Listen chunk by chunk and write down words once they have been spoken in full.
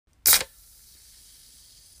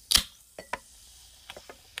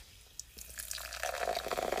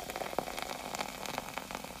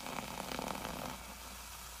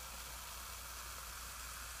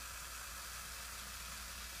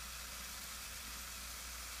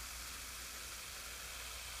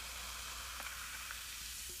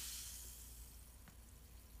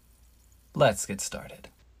Let's get started.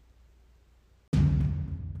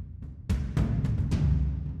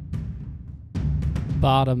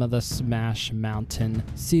 Bottom of the Smash Mountain,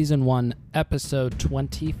 Season 1, Episode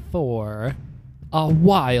 24. A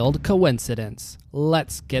wild coincidence.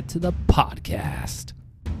 Let's get to the podcast.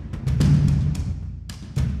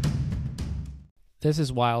 This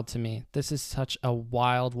is wild to me. This is such a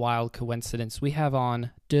wild coincidence. We have on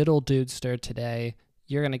Doodle Dudester today.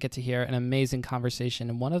 You're going to get to hear an amazing conversation.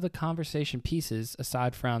 And one of the conversation pieces,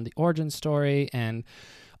 aside from the origin story and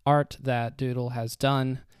art that Doodle has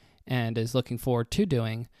done and is looking forward to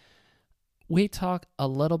doing, we talk a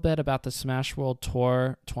little bit about the Smash World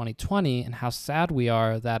Tour 2020 and how sad we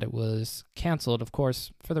are that it was canceled, of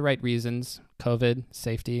course, for the right reasons. COVID,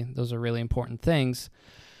 safety, those are really important things.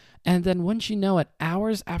 And then wouldn't you know it,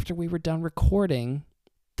 hours after we were done recording,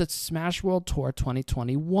 the Smash World Tour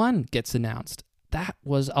 2021 gets announced. That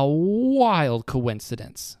was a wild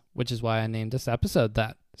coincidence, which is why I named this episode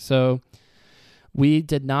that. So we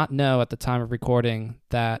did not know at the time of recording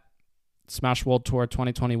that Smash World Tour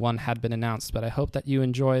 2021 had been announced, but I hope that you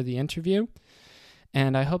enjoy the interview,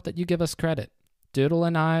 and I hope that you give us credit. Doodle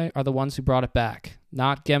and I are the ones who brought it back,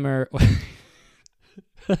 not Gimmer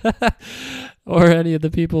or any of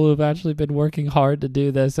the people who've actually been working hard to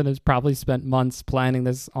do this and has probably spent months planning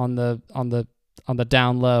this on the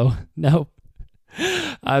down low. Nope.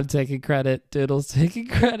 I'm taking credit. Doodle's taking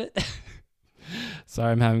credit.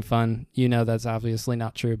 Sorry, I'm having fun. You know that's obviously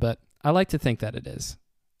not true, but I like to think that it is.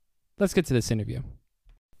 Let's get to this interview.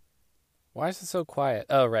 Why is it so quiet?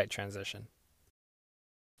 Oh, right, transition.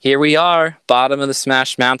 Here we are, bottom of the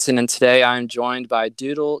Smash Mountain, and today I'm joined by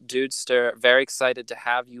Doodle Dudester. Very excited to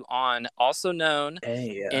have you on, also known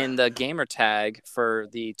in the gamer tag for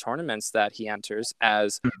the tournaments that he enters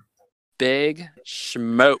as Big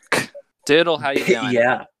Schmoke. Doodle, how you doing?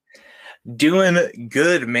 Yeah, doing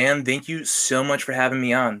good, man. Thank you so much for having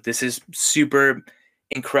me on. This is super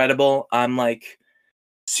incredible. I'm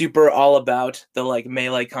super all about the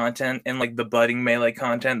Melee content and the budding Melee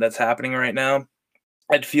content that's happening right now.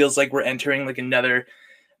 It feels like we're entering another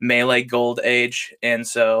Melee gold age, and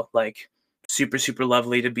so super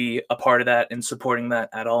lovely to be a part of that and supporting that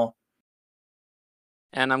at all.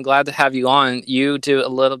 And I'm glad to have you on. You do a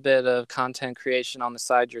little bit of content creation on the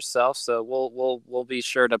side yourself, so we'll be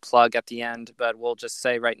sure to plug at the end, but we'll just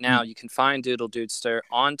say right now you can find Doodle Dudester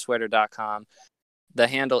on twitter.com. The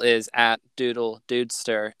handle is at Doodle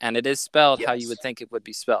Dudester, and it is spelled how you would think it would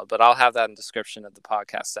be spelled, but I'll have that in the description of the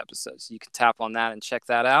podcast episode, so you can tap on that and check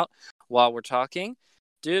that out while we're talking.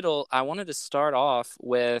 Doodle, I wanted to start off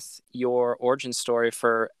with your origin story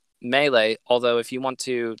for Melee, although if you want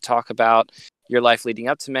to talk about your life leading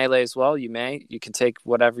up to Melee as well, you may. You can take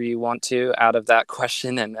whatever you want to out of that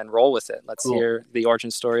question and roll with it. Let's hear the origin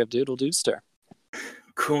story of Doodle Dudester.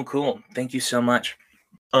 Cool. Thank you so much.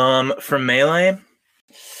 For Melee,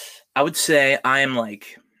 I would say I am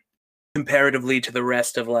comparatively to the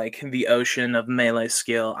rest of the ocean of Melee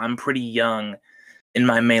skill, I'm pretty young in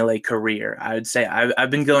my Melee career. I would say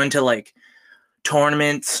I've been going to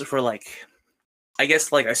tournaments for I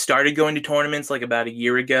guess I started going to tournaments about a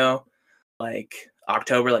year ago,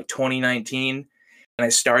 October 2019, and I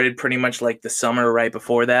started pretty much the summer right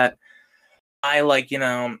before that. I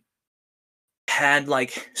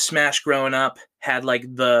had Smash growing up, had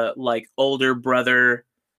the older brother,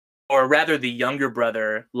 or rather the younger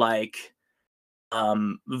brother vibe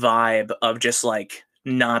of just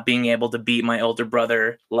not being able to beat my older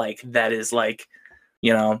brother, that is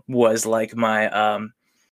was my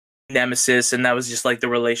nemesis, and that was just the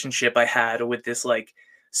relationship I had with this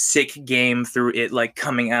sick game through it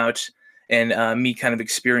coming out, and me kind of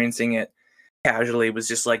experiencing it casually was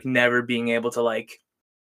just never being able to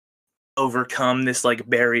overcome this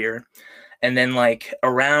barrier. And then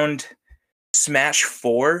around Smash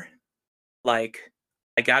 4, I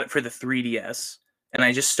got it for the 3DS, and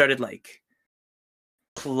I just started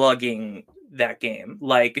plugging that game,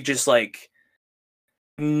 just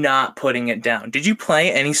not putting it down. Did you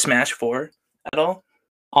play any Smash 4 at all?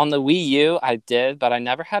 On the Wii U, I did, but I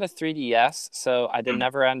never had a 3DS, so I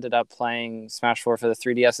never ended up playing Smash 4 for the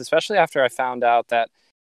 3DS, especially after I found out that,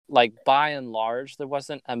 by and large, there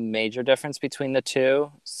wasn't a major difference between the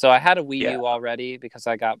two. So I had a Wii U already because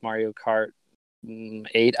I got Mario Kart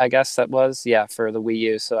 8, I guess that was, for the Wii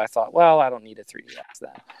U. So I thought, well, I don't need a 3DS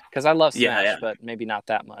then, because I love Smash, but maybe not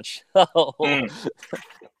that much.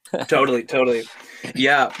 Totally.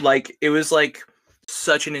 Yeah, it was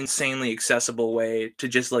such an insanely accessible way to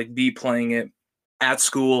just be playing it at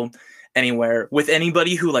school, anywhere, with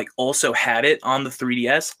anybody who also had it on the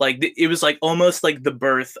 3DS. It was almost the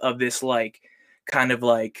birth of this kind of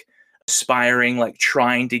aspiring, like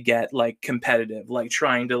trying to get like competitive, like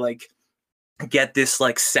trying to like get this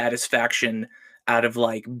like satisfaction out of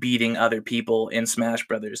like beating other people in Smash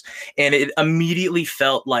Brothers. And it immediately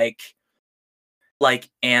felt like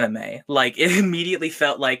anime. Like it immediately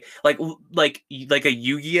felt like a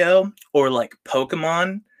Yu-Gi-Oh or like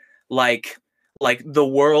Pokemon. Like like the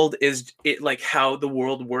world is it like how the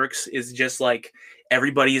world works is just like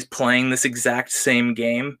everybody is playing this exact same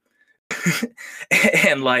game.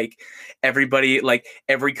 And like everybody like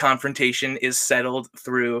every confrontation is settled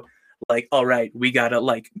through like all right, we gotta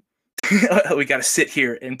like we gotta sit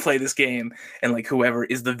here and play this game, and like whoever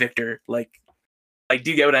is the victor, like do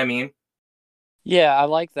you get what I mean? Yeah, I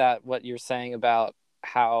like that what you're saying about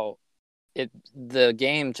how the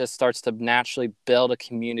game just starts to naturally build a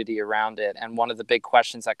community around it, and one of the big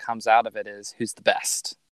questions that comes out of it is who's the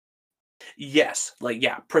best. Yes, like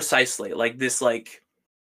yeah, precisely. Like this like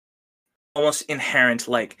almost inherent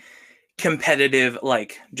like competitive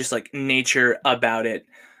like just like nature about it.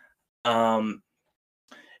 Um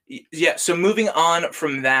yeah, so moving on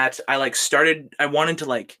from that, I wanted to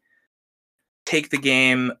like take the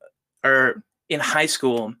game, or in high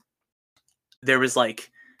school there was like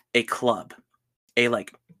a club, a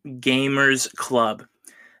like gamers club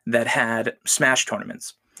that had Smash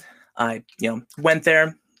tournaments. I, went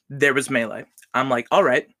there. There was Melee. I'm like, all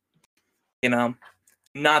right, you know,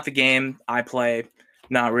 not the game I play,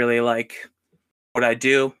 not really like what I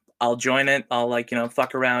do. I'll join it. I'll like,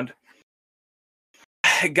 fuck around.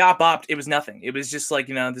 Got bopped. It was nothing. It was just like,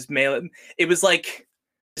 this Melee. It was like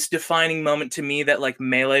this defining moment to me that like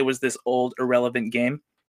Melee was this old irrelevant game.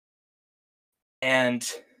 And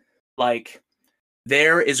like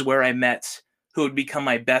there is where I met who would become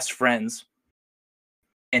my best friends,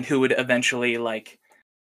 and who would eventually like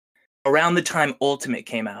around the time Ultimate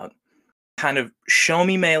came out, kind of show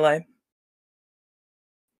me Melee,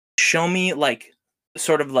 show me like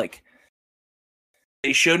sort of like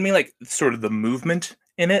they showed me like sort of the movement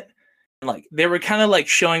in it. And like they were kind of like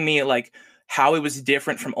showing me like how it was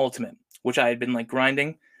different from Ultimate, which I had been like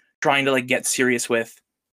grinding, trying to like get serious with.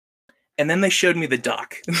 And then they showed me the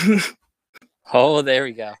doc. Oh, there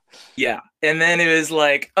we go. Yeah. And then it was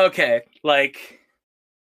like, okay, like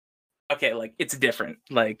it's different.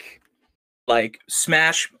 Like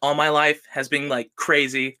Smash all my life has been like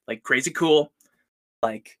crazy cool.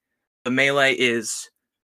 Like the Melee is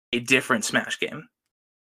a different Smash game.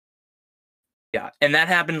 Yeah, and that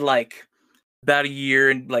happened like about a year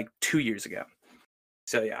and like 2 years ago.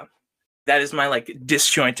 So yeah, that is my like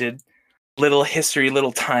disjointed little history,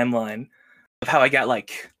 little timeline of how I got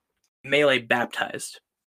like Melee baptized.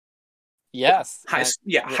 Yes. High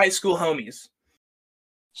school homies.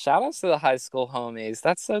 Shout outs to the high school homies.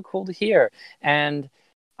 That's so cool to hear. And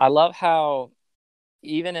I love how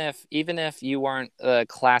even if you weren't a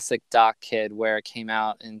classic Doc kid where it came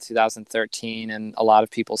out in 2013 and a lot of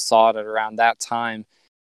people saw it around that time,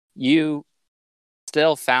 you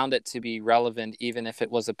still found it to be relevant even if it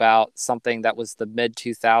was about something that was the mid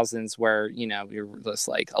 2000s where you're just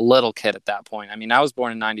like a little kid at that point. I mean, I was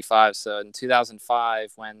born in 95, so in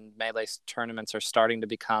 2005 when Melee tournaments are starting to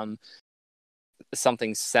become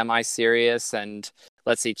something semi-serious, and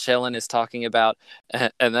let's see, Chillin is talking about,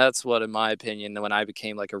 and that's what, in my opinion, when I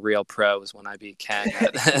became like a real pro was when I beat Ken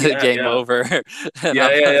at Game Over. And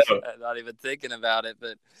I'm not even thinking about it,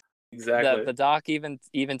 but exactly the doc, even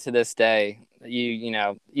to this day,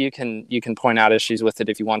 you can point out issues with it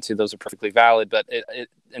if you want to. Those are perfectly valid, but it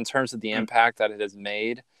in terms of the impact that it has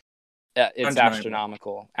made, it's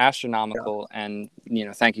astronomical. And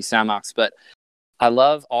thank you, Samox. But I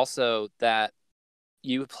love also that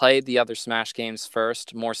you played the other Smash games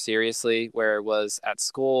first, more seriously, where it was at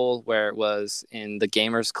school, where it was in the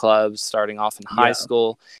gamers clubs, starting off in high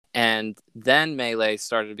school, and then Melee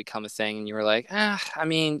started to become a thing, and you were like, I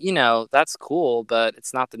mean, that's cool, but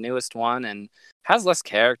it's not the newest one, and has less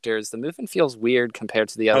characters. The movement feels weird compared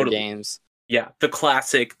to the other games. Yeah, the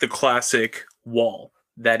classic wall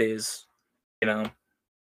that is,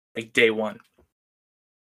 like day one.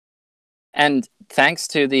 And thanks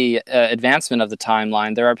to the advancement of the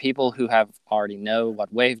timeline, there are people who have already know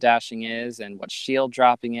what wave dashing is and what shield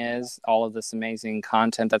dropping is, all of this amazing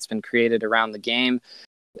content that's been created around the game,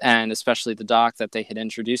 and especially the doc that they had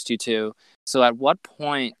introduced you to. So at what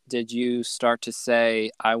point did you start to say,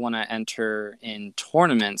 I want to enter in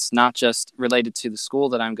tournaments, not just related to the school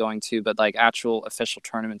that I'm going to, but like actual official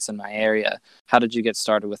tournaments in my area? How did you get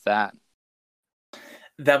started with that?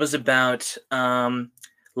 That was about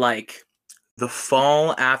like the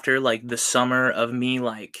fall after like the summer of me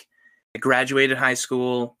like I graduated high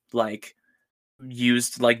school, like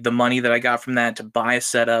used like the money that I got from that to buy a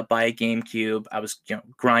setup, buy a GameCube. I was,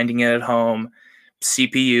 grinding it at home,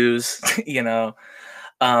 CPUs,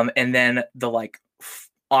 and then the like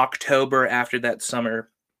October after that summer,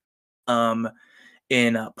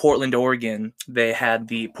 in Portland, Oregon, they had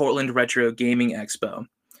the Portland Retro Gaming Expo,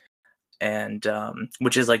 and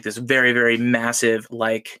which is like this very, very massive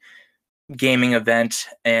like gaming event,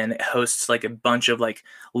 and it hosts like a bunch of like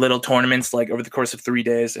little tournaments like over the course of 3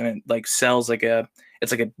 days, and it like sells like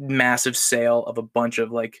it's like a massive sale of a bunch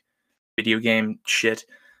of like video game shit.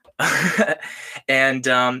 And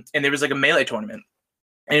there was like a Melee tournament,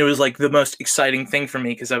 and it was like the most exciting thing for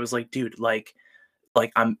me because I was like, dude, like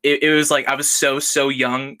it was like I was so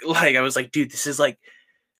young. Like I was like, dude, this is like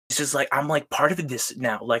I'm like part of this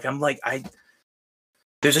now. Like I'm like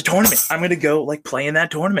there's a tournament. I'm gonna go like play in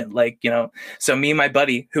that tournament. Like, so me and my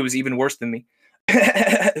buddy, who was even worse than me,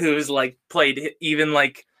 who's like played even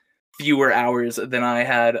like fewer hours than I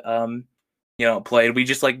had played. We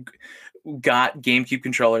just like got GameCube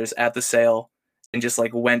controllers at the sale and just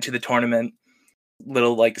like went to the tournament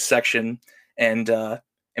little like section and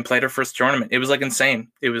played our first tournament. It was like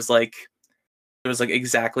insane. It was like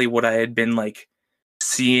exactly what I had been like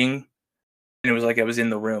seeing, and it was like I was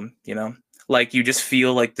in the room, like you just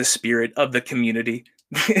feel like the spirit of the community.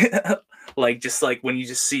 Like just like when you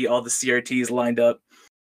just see all the CRTs lined up.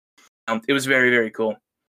 It was very, very cool.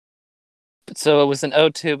 So it was an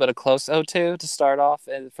O2, but a close O2 to start off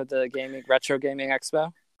for the Retro Gaming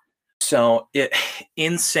Expo. So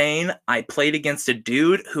insane. I played against a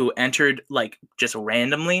dude who entered like just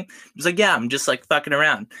randomly. He was like, yeah, I'm just like fucking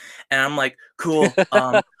around. And I'm like, cool.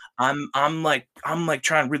 I'm like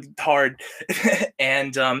trying really hard.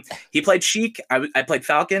 And he played Sheik. I played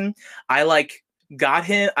Falcon. I like got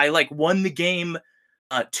him. I like won the game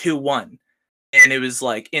 2-1. And it was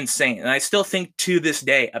like insane. And I still think to this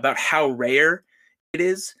day about how rare it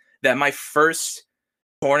is that my first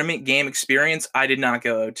tournament game experience, I did not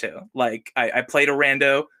go to. Like I played a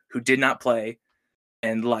rando who did not play,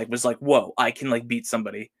 and like was like, whoa, I can like beat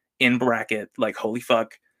somebody in bracket, like holy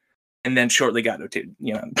fuck. And then shortly got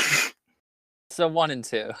O2, So 1 and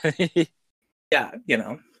 2. Yeah,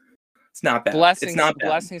 it's not bad. Blessings, it's not bad.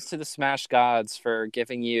 Blessings to the Smash gods for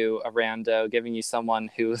giving you a rando, giving you someone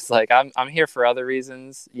who was like, I'm here for other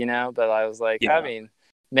reasons, but I was like, yeah. I mean,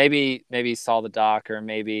 maybe he saw the doc, or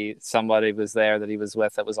maybe somebody was there that he was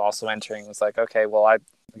with that was also entering. Was like, okay, well, I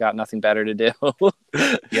got nothing better to do.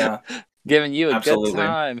 Yeah, giving you a good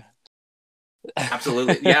time.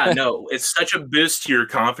 Absolutely. Yeah, no, it's such a boost to your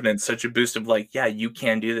confidence, such a boost of like, yeah, you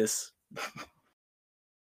can do this.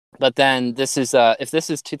 But then this is if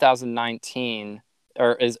this is 2019,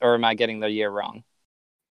 or am I getting the year wrong?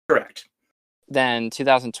 Correct. Then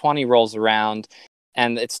 2020 rolls around,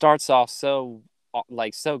 and it starts off so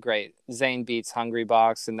great. Zane beats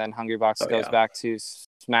Hungrybox, and then Hungrybox goes back to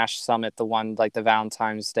Smash Summit, the one like the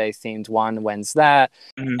Valentine's Day themed one, wins that.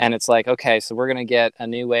 Mm-hmm. And it's like, okay, so we're gonna get a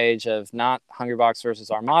new age of not Hungrybox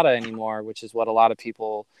versus Armada anymore, which is what a lot of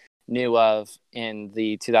people knew of in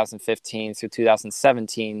the 2015 through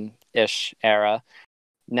 2017-ish era.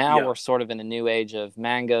 Now we're sort of in a new age of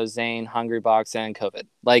Mango, Zane, Hungrybox, and COVID.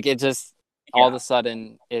 Like it just all of a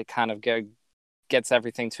sudden it kind of gets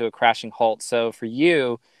everything to a crashing halt. So for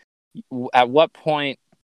you, at what point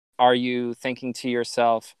are you thinking to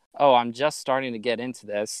yourself, oh, I'm just starting to get into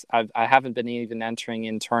this. I haven't been even entering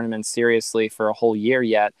in tournaments seriously for a whole year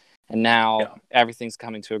yet, and now everything's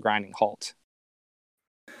coming to a grinding halt.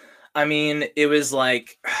 I mean, it was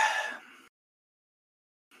like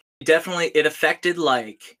definitely it affected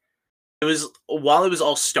like it was while it was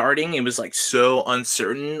all starting, it was like so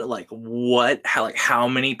uncertain like how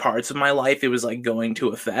many parts of my life it was like going to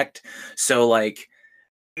affect. So like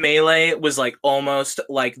Melee was like almost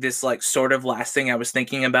like this like sort of last thing I was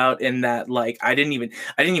thinking about, in that like I didn't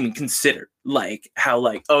even consider like how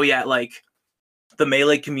like, oh yeah, like the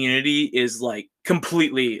Melee community is like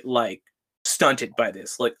completely like stunted by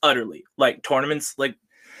this, like utterly, like tournaments like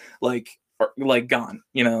are gone,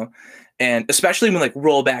 and especially when like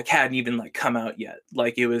Rollback hadn't even like come out yet.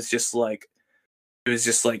 Like it was just like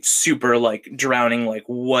super like drowning, like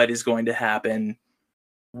what is going to happen,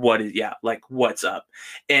 what's up.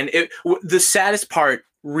 And the saddest part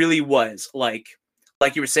really was like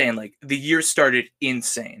you were saying, like the year started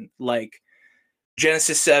insane. Like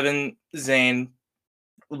Genesis 7 Zane,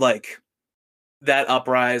 like that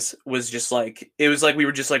uprise was just like, it was like we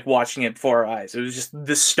were just like watching it before our eyes. It was just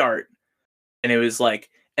the start. And it was like,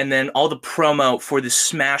 and then all the promo for the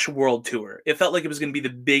Smash World Tour. It felt like it was going to be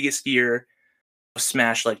the biggest year of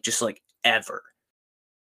Smash, like just like ever.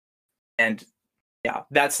 And yeah,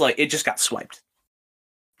 that's like, it just got swiped.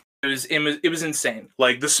 it was insane.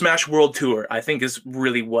 Like the Smash World Tour, I think is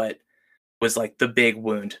really what was like the big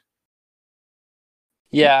wound.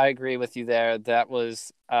 Yeah, I agree with you there. That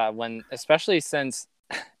was when, especially since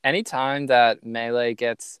anytime that Melee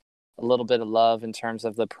gets a little bit of love in terms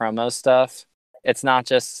of the promo stuff, it's not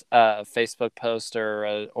just a Facebook post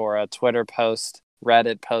or a Twitter post,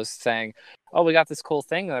 Reddit post saying, "Oh, we got this cool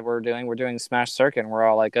thing that we're doing. We're doing Smash Circuit." And we're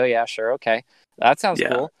all like, "Oh yeah, sure, okay, that sounds Yeah.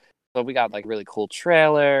 cool." But we got like really cool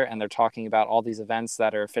trailer, and they're talking about all these events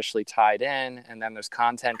that are officially tied in, and then there's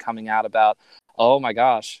content coming out about, "Oh my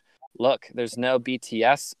gosh, look, there's no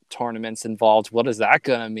BTS tournaments involved. What is that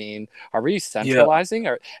gonna mean? Are we centralizing,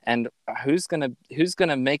 or and who's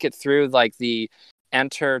gonna make it through like the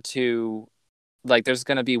enter to like there's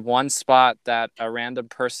gonna be one spot that a random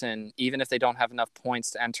person, even if they don't have enough points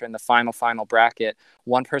to enter in the final bracket,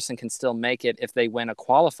 one person can still make it if they win a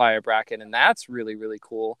qualifier bracket, and that's really really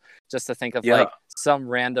cool. Just to think of Yeah. like some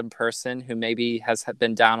random person who maybe has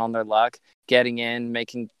been down on their luck getting in,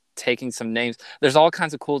 taking some names. There's all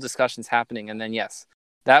kinds of cool discussions happening. And then, yes,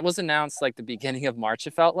 that was announced like the beginning of March,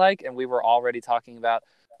 it felt like. And we were already talking about,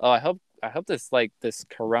 oh, I hope this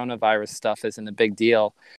coronavirus stuff isn't a big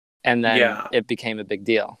deal. And then Yeah. it became a big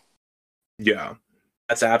deal. Yeah.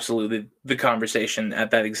 That's absolutely the conversation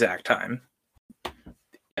at that exact time.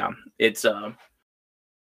 Yeah. It's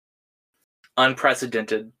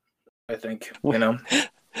unprecedented, I think, you know.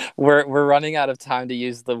 We're running out of time to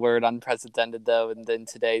use the word unprecedented though, and in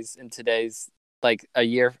today's like a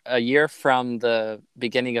year from the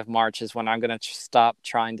beginning of March is when I'm gonna stop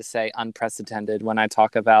trying to say unprecedented when I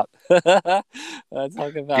talk about the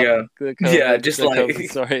Yeah. COVID, Yeah, just the like COVID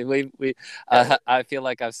story. We I feel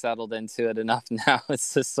like I've settled into it enough now.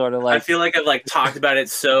 It's just sort of I like feel like I've like talked about it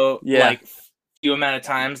so Yeah. like few amount of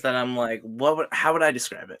times that I'm like, how would I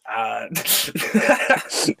describe it?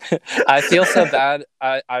 I feel so bad.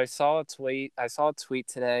 I saw a tweet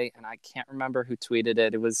today, and I can't remember who tweeted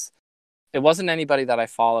it. It wasn't anybody that I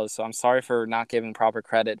follow, so I'm sorry for not giving proper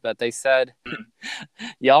credit, but they said,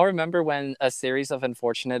 y'all remember when A Series of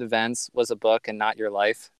Unfortunate Events was a book and not your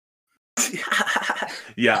life?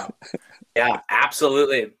 Yeah. Yeah,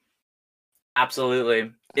 absolutely.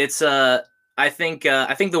 Absolutely. It's I think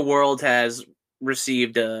the world has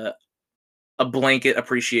received a blanket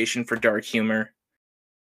appreciation for dark humor.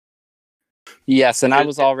 Yes, and I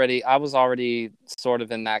was already sort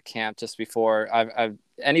of in that camp just before. I've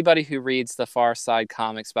anybody who reads the Far Side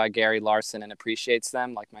comics by Gary Larson and appreciates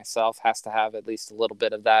them, like myself, has to have at least a little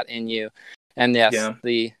bit of that in you. And yes, Yeah.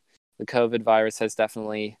 the COVID virus has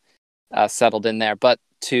definitely settled in there. But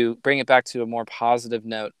to bring it back to a more positive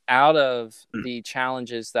note, out of the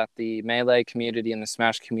challenges that the Melee community and the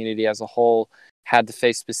Smash community as a whole had to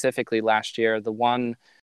face specifically last year, the one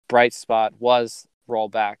bright spot was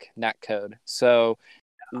rollback netcode. So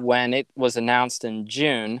when it was announced in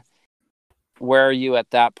June, where are you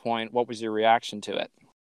at that point? What was your reaction to it?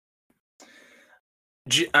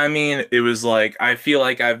 I mean, it was like, I feel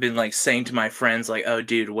like I've been like saying to my friends, like, oh,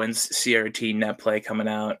 dude, when's CRT Netplay coming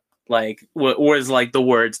out? Like, what was like the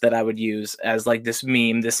words that I would use as like this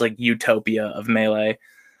meme, this like utopia of Melee.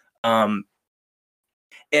 And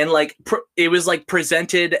like, it was like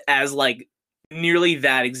presented as like nearly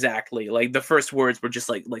that exactly. Like the first words were just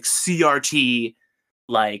like CRT,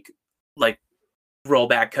 like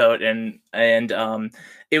rollback code, and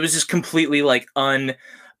it was just completely like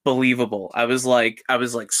unbelievable. I was like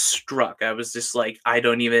struck. I was just like, I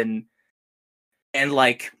don't even. And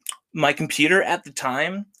like my computer at the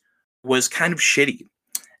time was kind of shitty,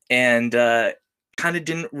 and kind of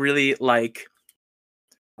didn't really like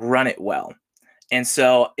run it well. And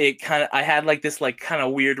so I had like this like kind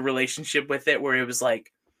of weird relationship with it, where it was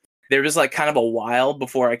like there was like kind of a while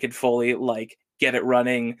before I could fully like get it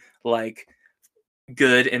running like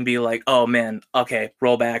good and be like, oh man, okay,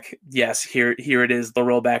 rollback, yes, here it is, the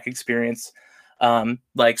rollback experience.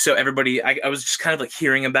 Like, so everybody, I was just kind of like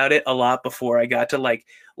hearing about it a lot before I got to like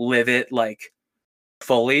live it like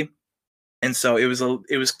fully. And so it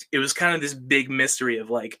was kind of this big mystery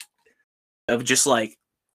of just like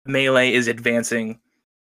Melee is advancing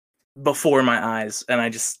before my eyes, and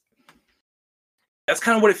that's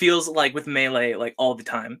kind of what it feels like with Melee, like all the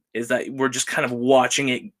time, is that we're just kind of watching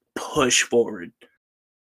it push forward.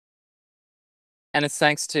 And it's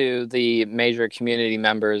thanks to the major community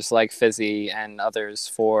members like Fizzy and others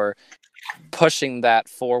for pushing that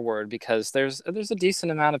forward, because there's a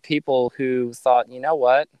decent amount of people who thought, you know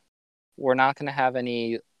what, we're not going to have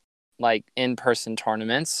any like in-person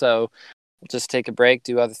tournaments, so we'll just take a break,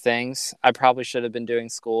 do other things. I probably should have been doing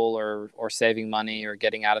school or saving money or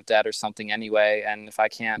getting out of debt or something anyway. And if I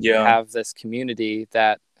can't have this community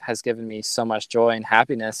that has given me so much joy and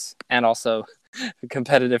happiness, and also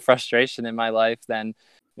competitive frustration in my life, then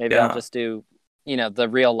maybe I'll just do, the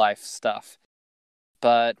real life stuff.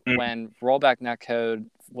 But when rollback netcode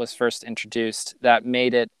was first introduced, that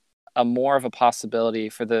made it more of a possibility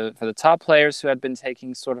for the top players who had been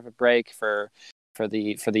taking sort of a break, for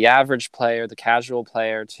the average player, the casual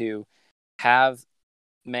player, to have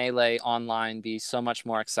Melee online be so much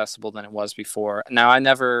more accessible than it was before. Now, I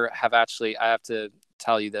never have actually. I have to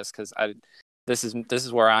tell you this because this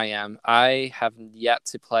is where I am. I have yet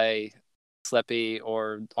to play Slippi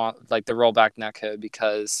or like the rollback netcode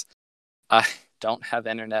because I don't have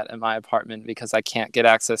internet in my apartment because I can't get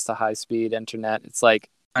access to high speed internet. It's like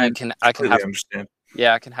I can have understand.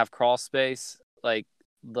 Yeah, I can have crawl space, like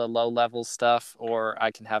the low level stuff, or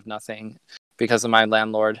I can have nothing because of my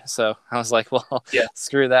landlord. So I was like, well,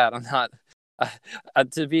 screw that. I'm not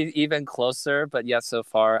to be even closer, but so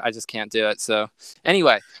far I just can't do it. So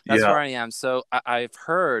anyway, that's where I am. So I've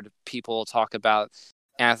heard people talk about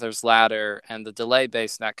Antler's Ladder and the delay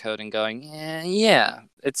based netcode and going,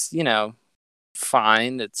 it's,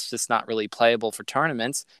 fine. It's just not really playable for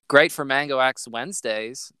tournaments. Great for Mango Axe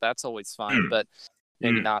Wednesdays. That's always fun, but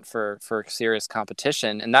maybe not for serious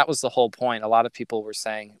competition. And that was the whole point. A lot of people were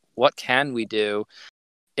saying, what can we do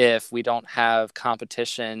if we don't have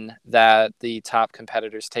competition that the top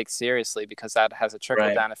competitors take seriously? Because that has a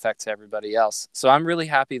trickle-down effect to everybody else. So I'm really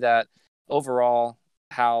happy that overall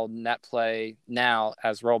how net play now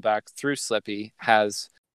as rollback through Slippi has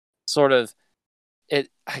sort of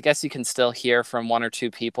I guess you can still hear from one or two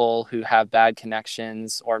people who have bad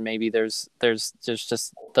connections, or maybe there's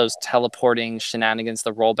just those teleporting shenanigans,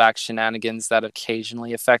 the rollback shenanigans that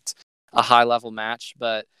occasionally affect a high level match,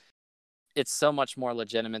 but it's so much more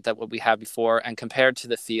legitimate than what we had before. And compared to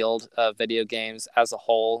the field of video games as a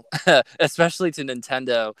whole, especially to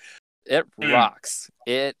Nintendo, it rocks.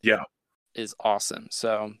 It is awesome.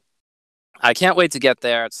 So I can't wait to get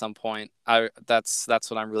there at some point. That's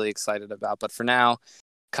what I'm really excited about. But for now,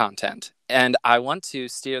 content. And I want to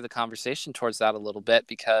steer the conversation towards that a little bit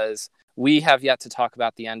because we have yet to talk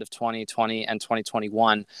about the end of 2020 and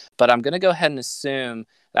 2021. But I'm going to go ahead and assume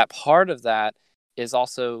that part of that is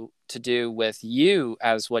also to do with you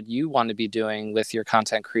as what you want to be doing with your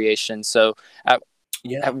content creation. So at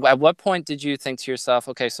what point did you think to yourself,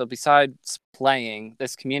 okay, so besides playing,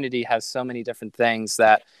 this community has so many different things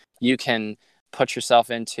that you put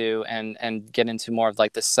yourself into and get into more of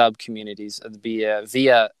like the sub communities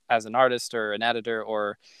via as an artist or an editor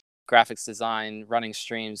or graphics design, running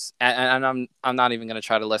streams, and I'm not even going to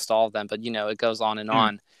try to list all of them, but it goes on and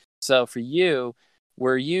on. So for you,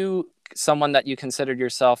 were you someone that you considered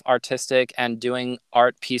yourself artistic and doing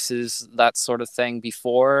art pieces, that sort of thing,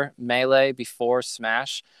 before Melee, before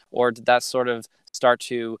Smash, or did that sort of start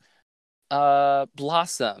to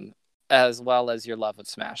blossom as well as your love of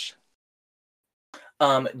Smash?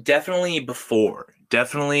 Definitely before.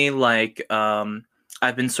 Definitely like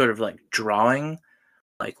I've been sort of like drawing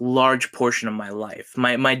like large portion of my life.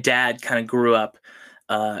 My dad kind of grew up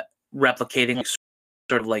replicating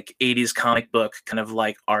sort of like 80s comic book kind of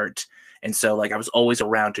like art, and so like I was always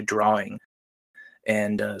around to drawing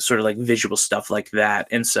and sort of like visual stuff like that.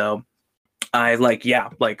 And so I like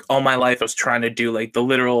all my life I was trying to do like the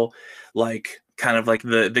literal like kind of like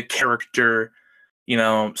the character,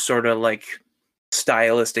 sort of like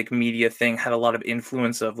stylistic media thing. Had a lot of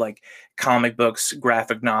influence of like comic books,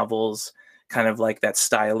 graphic novels, kind of like that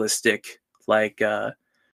stylistic like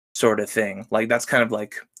sort of thing. Like that's kind of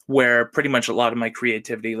like where pretty much a lot of my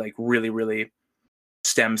creativity like really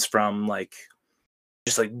stems from, like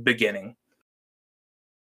just like beginning.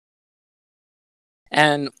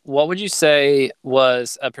 And what would you say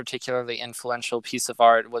was a particularly influential piece of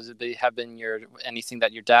art? Was it have been anything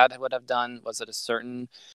that your dad would have done? Was it a certain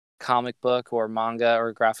comic book or manga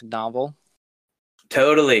or graphic novel?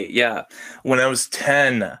 Totally, yeah. When I was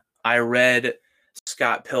 10, I read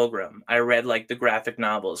Scott Pilgrim. I read like the graphic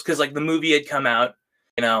novels because like the movie had come out.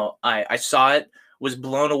 I saw it, was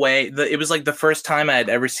blown away. It was like the first time I had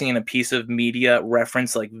ever seen a piece of media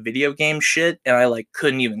reference like video game shit, and I like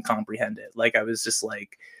couldn't even comprehend it. Like I was just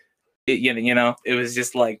like, it was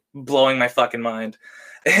just like blowing my fucking mind.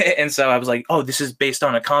 And so I was like, oh, this is based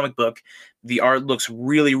on a comic book. The art looks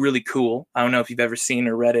really cool. I don't know if you've ever seen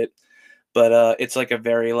or read it, but it's like a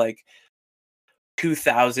very like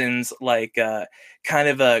 2000s like kind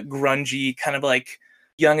of a grungy, kind of like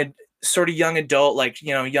young adult, like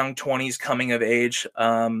young 20s coming of age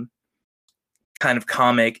kind of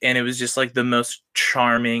comic. And it was just like the most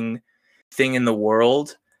charming thing in the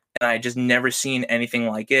world, and I just never seen anything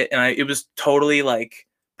like it. And it was totally like,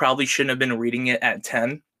 probably shouldn't have been reading it at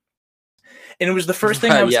 10. And it was the first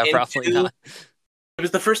thing I was Yeah, into. probably not. It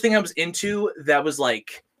was the first thing I was into that was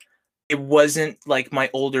like, it wasn't like my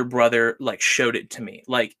older brother like showed it to me,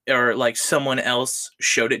 like, or like someone else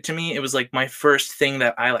showed it to me. It was like my first thing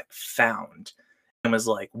that I like found and was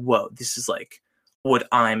like, whoa, this is like what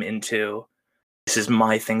I'm into. This is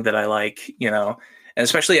my thing that I like, you know. And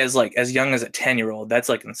especially as like as young as a 10-year-old, that's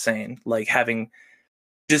like insane. Like having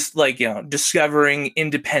just like, you know, discovering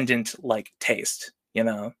independent like taste, you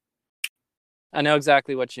know. I know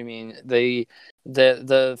exactly what you mean.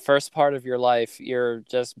 The first part of your life, you're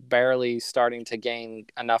just barely starting to gain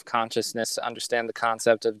enough consciousness to understand the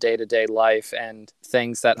concept of day-to-day life and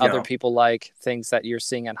things that other Yeah. people like, things that you're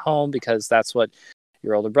seeing at home because that's what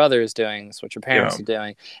your older brother is doing, it's what your parents Yeah. are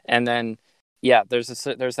doing. And then yeah, there's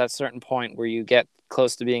that certain point where you get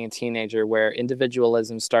close to being a teenager where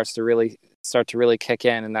individualism start to really kick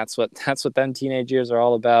in, and that's what them teenage years are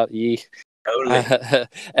all about. Totally.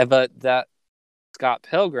 But that Scott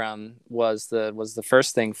Pilgrim was the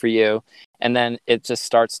first thing for you, and then it just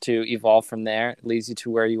starts to evolve from there. It leads you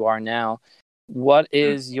to where you are now. What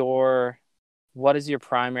is your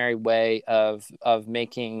primary way of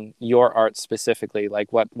making your art specifically?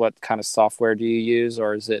 Like what kind of software do you use,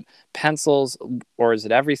 or is it pencils, or is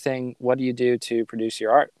it everything? What do you do to produce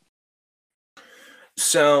your art?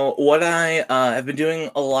 So what I have been doing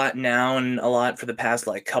a lot now and a lot for the past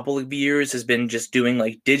like couple of years has been just doing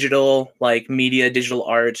like digital like media, digital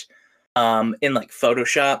art in like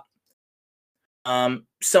Photoshop.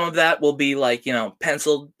 Some of that will be like, you know,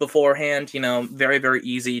 penciled beforehand, you know, very, very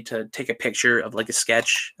easy to take a picture of like a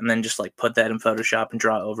sketch and then just like put that in Photoshop and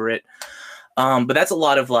draw over it. But that's a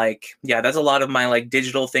lot of like, yeah, that's a lot of my like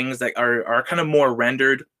digital things that are kind of more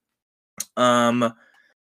rendered. Um,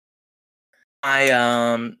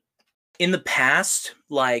 I in the past,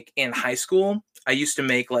 like in high school, I used to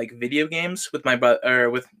make like video games with my brother,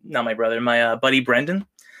 or with not my brother, my buddy Brendan,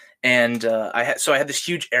 and I had this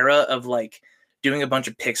huge era of like doing a bunch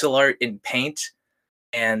of pixel art in Paint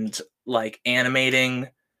and like animating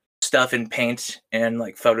stuff in Paint and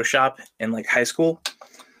like Photoshop in like high school.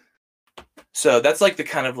 So that's like the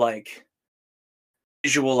kind of like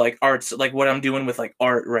visual like arts, like what I'm doing with like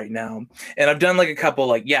art right now. And I've done like a couple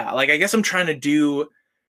like, yeah, like I guess I'm trying to do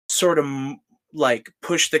sort of like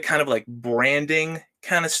push the kind of like branding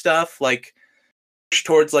kind of stuff, like push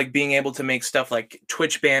towards like being able to make stuff like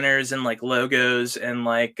Twitch banners and like logos and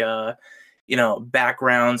like you know,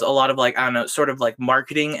 backgrounds, a lot of like, I don't know, sort of like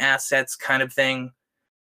marketing assets kind of thing.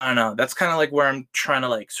 I don't know. That's kind of like where I'm trying to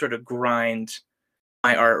like sort of grind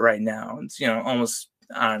my art right now. It's, you know, almost,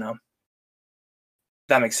 I don't know.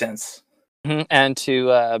 That makes sense. Mhm. And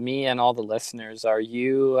to me and all the listeners, are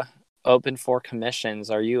you open for commissions?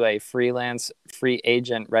 Are you a freelance free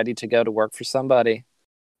agent ready to go to work for somebody?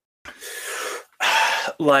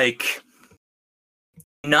 Like,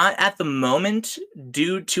 not at the moment,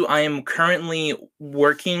 due to I am currently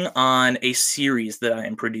working on a series that I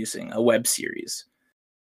am producing, a web series.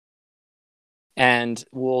 And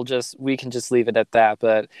we can just leave it at that,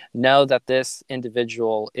 but know that this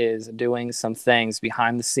individual is doing some things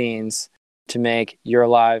behind the scenes to make your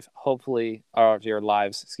life, hopefully, or your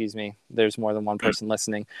lives, excuse me, there's more than one person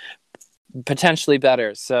listening, potentially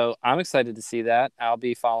better. So I'm excited to see that. I'll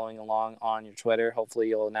be following along on your Twitter. Hopefully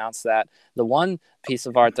you'll announce that. The one piece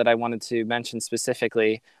of art that I wanted to mention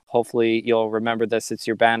specifically, hopefully you'll remember this, it's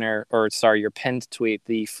your banner, or sorry, your pinned tweet,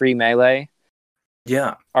 the Free Melee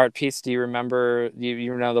Yeah. art piece. Do you remember?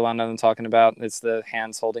 You know the one I'm talking about? It's the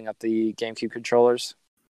hands holding up the GameCube controllers.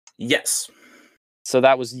 Yes. So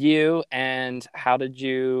that was you. And how did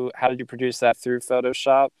you produce that, through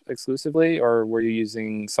Photoshop exclusively, or were you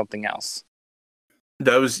using something else?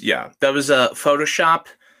 That was a Photoshop,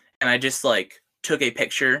 and I just like took a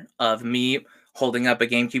picture of me holding up a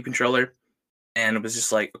GameCube controller, and it was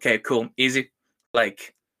just like, okay, cool, easy,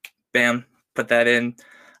 like, bam, put that in.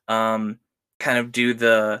 Um, kind of do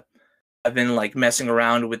the. I've been like messing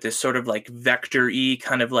around with this sort of like vector-y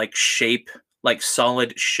kind of like shape, like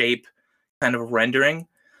solid shape kind of rendering.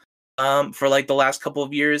 For like the last couple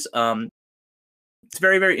of years. It's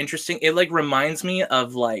very, very interesting. It like reminds me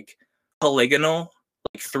of like polygonal,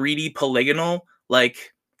 like 3D polygonal,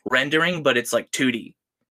 like rendering, but it's like 2D,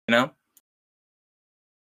 you know?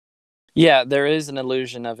 Yeah, there is an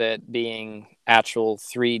illusion of it being actual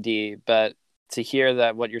 3D, but to hear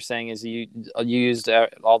that what you're saying is you used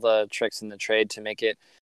all the tricks in the trade to make it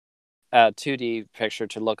a 2D picture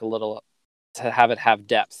to look a little, to have it have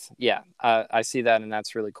depth. Yeah, I see that, and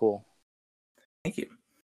that's really cool. Thank you.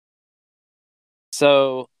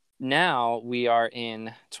 So now we are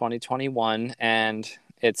in 2021, and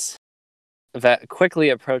it's that quickly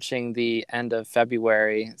approaching the end of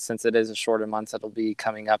February, since it is a shorter month, it'll be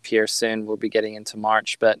coming up here soon. We'll be getting into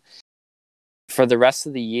March, but for the rest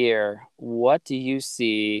of the year, what do you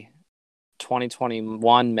see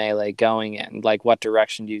 2021 Melee going in? Like, what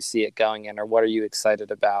direction do you see it going in, or what are you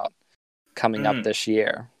excited about coming up this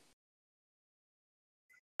year?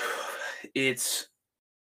 It's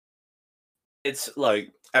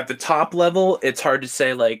like at the top level, it's hard to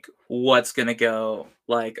say like what's gonna go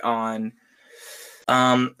like on.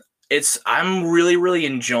 I'm really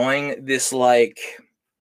enjoying this. Like,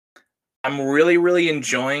 I'm really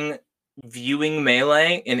enjoying viewing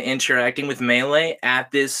Melee and interacting with Melee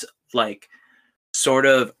at this like sort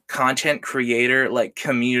of content creator like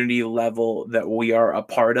community level that we are a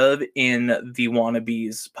part of in the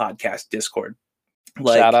Wannabes podcast Discord.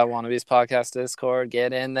 Like, shout out Wannabes podcast Discord.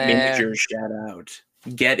 Get in there. Major shout out.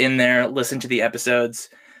 Get in there. Listen to the episodes.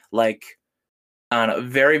 Like,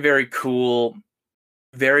 very cool.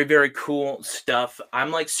 Very cool stuff.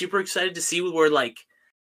 I'm like super excited to see where like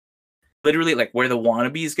literally like where the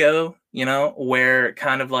Wannabes go. You know, where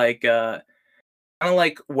kind of like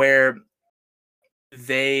where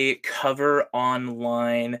they cover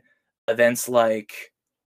online events like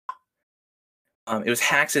it was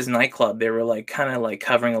Hax's nightclub. They were like kind of like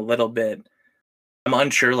covering a little bit. I'm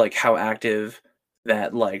unsure like how active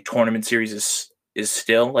that like tournament series is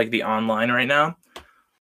still like the online right now.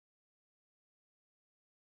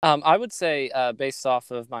 I would say, based off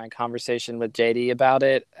of my conversation with JD about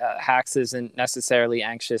it, Hax isn't necessarily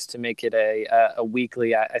anxious to make it a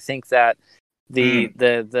weekly. I think that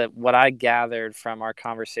the what I gathered from our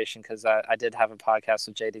conversation, because I did have a podcast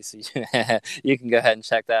with JD, so you can go ahead and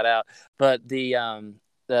check that out. But the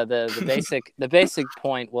basic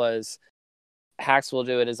point was Hax will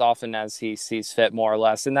do it as often as he sees fit, more or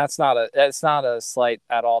less, and it's not a slight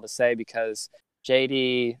at all to say, because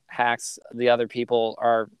JD, Hax, the other people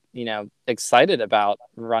are, excited about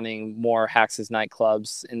running more Hax's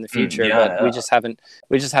nightclubs in the future, but we just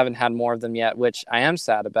haven't had more of them yet, which I am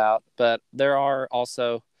sad about. But there are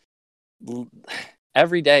also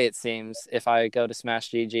every day, it seems, if I go to Smash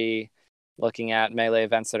GG looking at Melee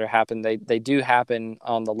events that are happening, they do happen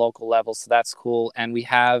on the local level, so that's cool. And we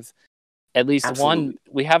have at least one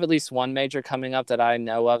major coming up that I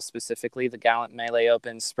know of, specifically the Gallant Melee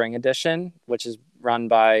Open Spring Edition, which is run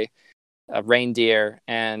by Reindeer,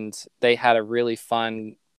 and they had a really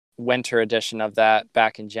fun winter edition of that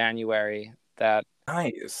back in January. That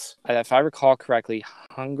nice. If I recall correctly,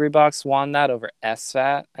 Hungrybox won that over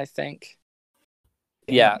SFAT, I think.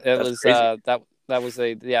 Damn, it was that was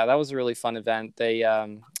a really fun event. They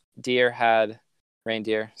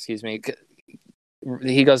Reindeer, excuse me.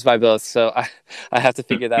 He goes by both, so I have to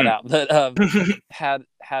figure that out. But had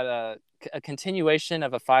a continuation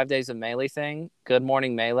of a 5 days of Melee thing, Good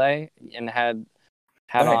Morning Melee, and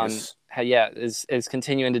nice. Is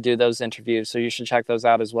continuing to do those interviews. So you should check those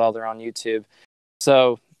out as well. They're on YouTube.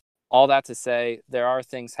 So all that to say, there are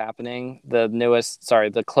things happening.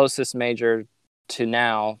 The closest major to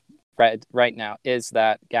now, right now, is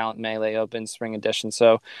that Gallant Melee Open Spring Edition.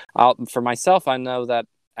 So for myself, I know that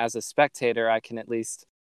as a spectator, I can at least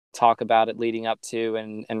talk about it leading up to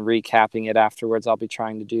and recapping it afterwards. I'll be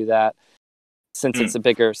trying to do that since it's a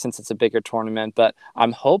bigger tournament. But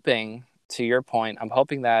I'm hoping, to your point,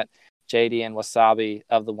 that JD and Wasabi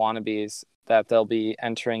of the Wannabes, that they'll be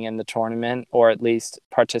entering in the tournament, or at least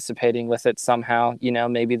participating with it somehow.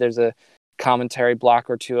 Maybe there's a commentary block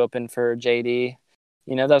or two open for JD.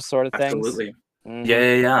 Those sort of things. Absolutely. Mm-hmm.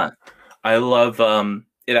 Yeah. I love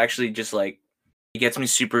it. Actually, just like, it gets me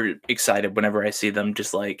super excited whenever I see them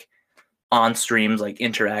just like on streams, like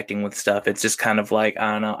interacting with stuff. It's just kind of like,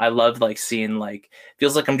 I don't know. I love like seeing like,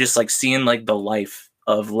 feels like I'm just like seeing like the life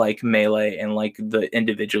of like Melee and like the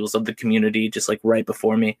individuals of the community just like right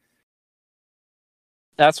before me.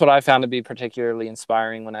 That's what I found to be particularly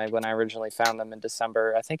inspiring when I originally found them in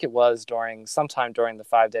December. I think it was sometime during the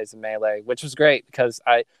 5 days of Melee, which was great because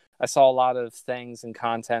I saw a lot of things and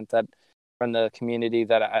content that from the community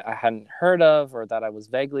that I hadn't heard of or that I was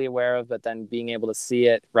vaguely aware of, but then being able to see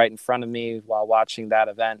it right in front of me while watching that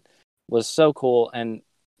event was so cool, and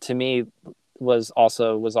to me was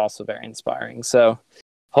also very inspiring. So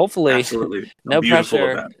hopefully, absolutely, no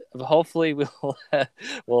pressure. Event. Hopefully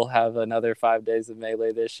we'll have another 5 days of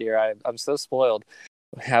Melee this year. I'm so spoiled.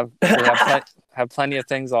 We have plenty of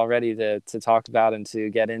things already to talk about and to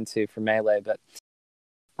get into for Melee, but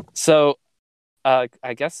so.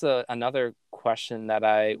 I guess another question that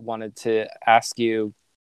I wanted to ask you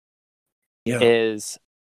is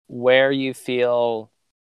where you feel,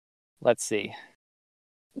 let's see,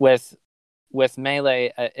 with with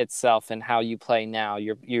Melee itself and how you play now,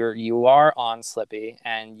 you are on Slippy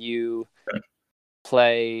and you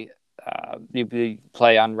play you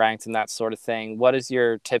play unranked and that sort of thing. What is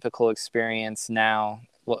your typical experience now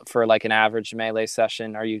for like an average Melee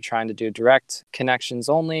session? Are you trying to do direct connections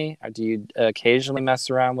only, or do you occasionally mess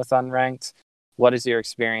around with unranked? What is your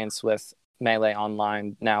experience with Melee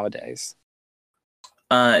online nowadays?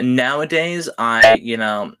 Nowadays,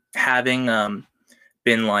 having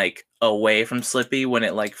been like away from Slippy when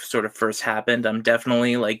it like sort of first happened, I'm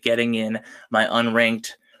definitely like getting in my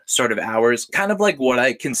unranked sort of hours, kind of like what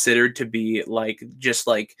I considered to be like just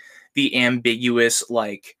like the ambiguous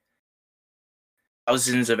like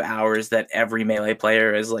thousands of hours that every Melee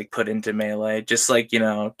player has like put into Melee. Just like,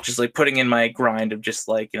 just like putting in my grind of just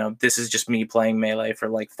like, this is just me playing Melee for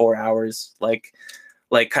like 4 hours, like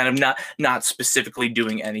kind of not specifically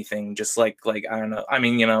doing anything, just like I don't know. I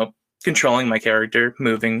mean, controlling my character,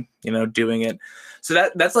 moving, doing it. So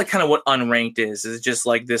that's like kind of what unranked is just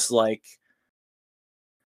like this like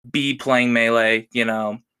be playing Melee,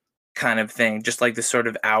 kind of thing, just like this sort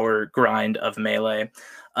of hour grind of Melee.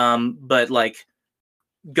 But like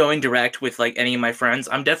going direct with like any of my friends,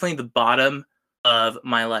 I'm definitely the bottom of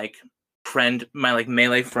my like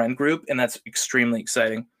Melee friend group, and that's extremely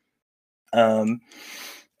exciting. So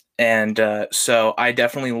I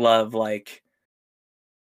definitely love like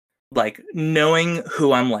knowing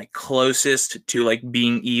who I'm like closest to like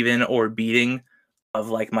being even or beating of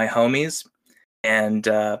like my homies, and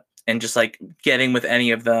just like getting with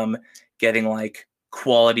any of them, getting like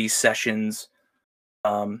quality sessions,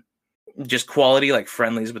 just quality like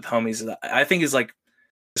friendlies with homies. I think is like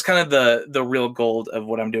it's kind of the real gold of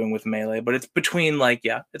what I'm doing with Melee. But it's between like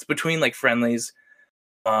friendlies,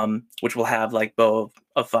 which will have like both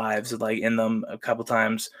of fives like in them a couple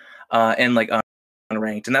times, and like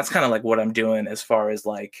unranked, and that's kind of like what I'm doing as far as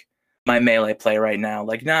like my Melee play right now.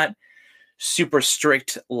 Like not super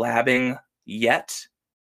strict labbing yet,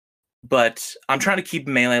 but I'm trying to keep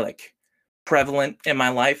Melee like prevalent in my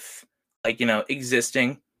life, like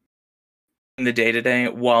existing in the day to day,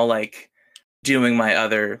 while like doing my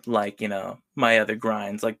other like my other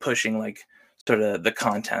grinds, like pushing like sort of the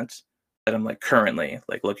content that I'm like currently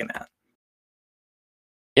like looking at.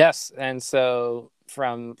 Yes, and so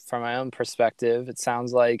from my own perspective, it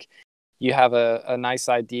sounds like you have a nice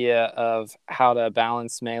idea of how to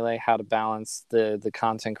balance Melee, how to balance the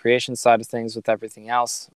content creation side of things with everything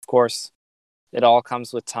else. Of course, it all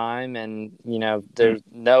comes with time, and there's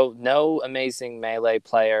no amazing Melee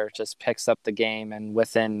player just picks up the game and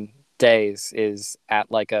within days is at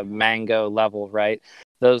like a Mango level, right?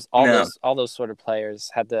 All those sort of players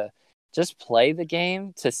had to just play the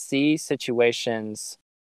game to see situations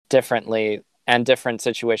differently, and different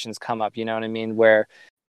situations come up, you know what I mean, where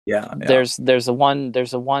there's a one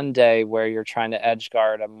day where you're trying to edge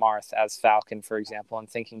guard a Marth as Falcon, for example, and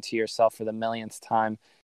thinking to yourself for the millionth time,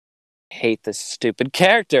 hate this stupid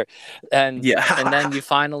character, and then you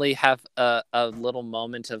finally have a little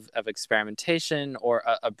moment of experimentation or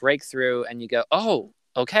a breakthrough, and you go, oh,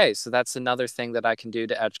 okay, so that's another thing that I can do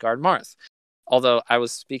to edgeguard Marth. Although I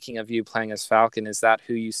was speaking of you playing as Falcon, is that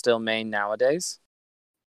who you still main nowadays?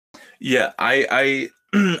 Yeah, I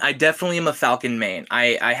I definitely am a Falcon main.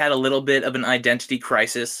 I had a little bit of an identity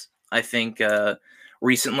crisis, I think,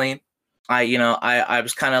 recently. I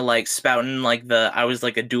was kind of like spouting like I was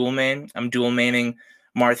like a dual main. I'm dual maining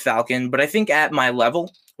Marth Falcon, but I think at my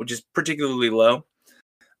level, which is particularly low,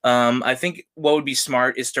 I think what would be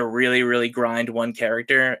smart is to really, really grind one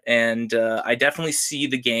character, and I definitely see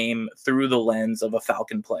the game through the lens of a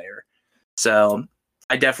Falcon player. So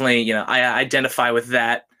I definitely, I identify with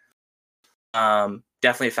that.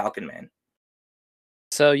 Definitely a Falcon man.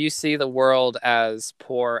 So you see the world as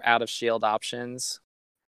poor out of shield options?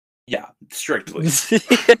 Yeah, strictly.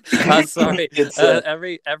 I'm sorry. It's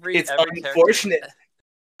unfortunate.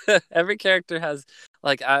 Every character has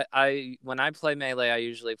like I when I play Melee, I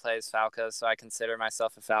usually play as Falco, so I consider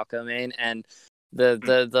myself a Falco main, and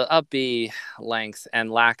the up B length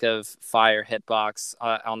and lack of fire hitbox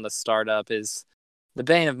on the startup is the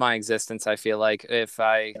bane of my existence. I feel like if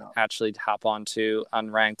I actually hop onto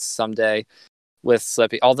unranked someday with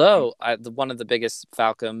Slippy, although one of the biggest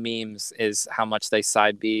Falco memes is how much they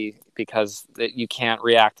side B because you can't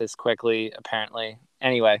react as quickly apparently.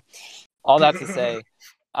 Anyway, all that to say,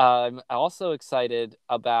 I'm also excited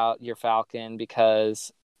about your Falcon because,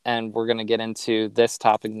 and we're going to get into this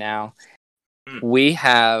topic now, we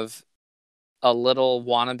have a little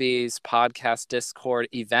Wannabes podcast Discord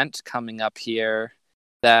event coming up here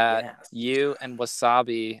that you and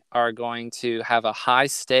Wasabi are going to have a high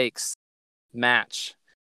stakes match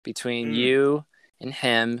between you and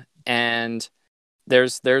him and there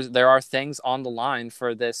are things on the line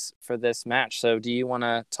for this match. So do you want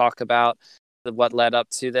to talk about what led up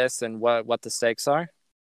to this and what the stakes are?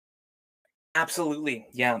 Absolutely.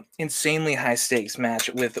 Yeah. Insanely high stakes match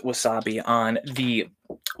with Wasabi on the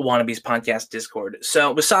Wannabes podcast Discord.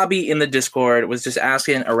 So Wasabi in the Discord was just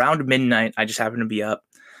asking around midnight. I just happened to be up.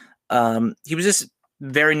 He was just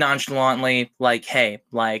very nonchalantly like, hey,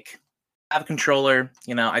 like, I have a controller.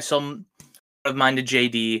 You know, I sold of mine to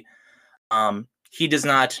JD. He does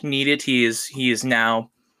not need it. He is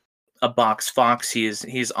now a box fox.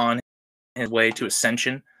 He's on his way to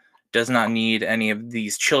ascension. Does not need any of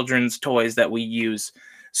these children's toys that we use.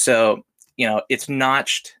 So, you know, it's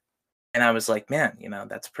notched. And I was like, man, you know,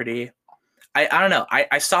 that's pretty. I don't know.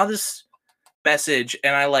 I saw this message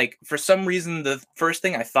and I like, for some reason, the first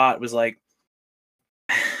thing I thought was like,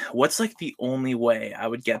 what's like the only way I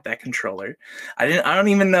would get that controller? I don't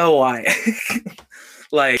even know why.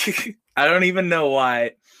 Like, I don't even know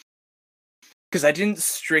why. Because I didn't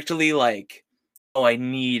strictly like, oh, I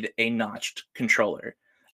need a notched controller.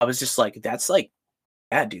 I was just like, that's like,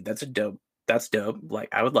 yeah, dude, that's dope. Like,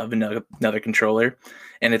 I would love another controller,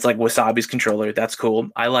 and it's like Wasabi's controller. That's cool.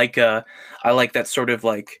 I like that sort of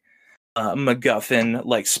like MacGuffin,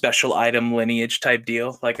 like special item lineage type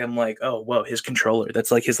deal. Like, I'm like, oh, whoa, his controller. That's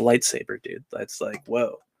like his lightsaber, dude. That's like,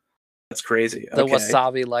 whoa, that's crazy. The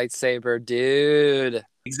Wasabi lightsaber, dude.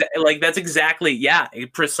 Like, that's exactly, yeah,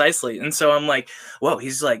 precisely. And so I'm like, whoa,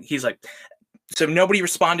 he's like. So nobody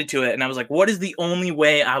responded to it, and I was like, what is the only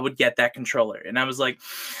way I would get that controller? And I was like,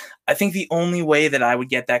 I think the only way that I would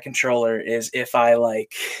get that controller is if I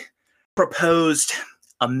like proposed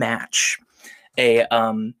a match,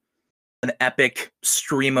 an epic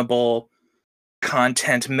streamable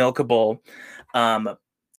content milkable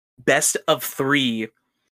best of 3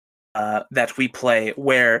 that we play,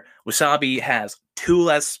 where Wasabi has 2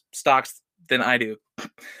 less stocks than I do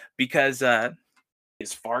because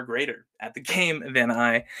is far greater at the game than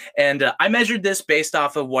I. And I measured this based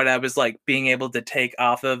off of what I was like being able to take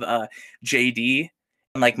off of JD.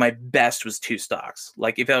 And like my best was 2 stocks.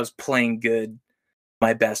 Like if I was playing good,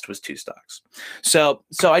 my best was 2 stocks. So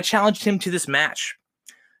I challenged him to this match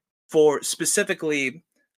for specifically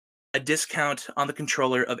a discount on the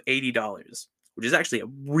controller of $80, which is actually a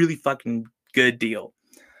really fucking good deal.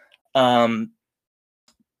 And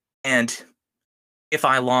if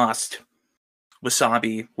I lost,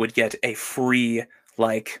 Wasabi would get a free,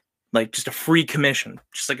 like just a free commission,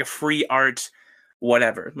 just like a free art,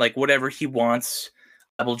 whatever, like whatever he wants,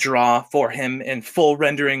 I will draw for him in full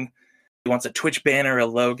rendering. He wants a Twitch banner, a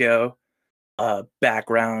logo, a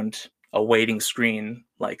background, a waiting screen,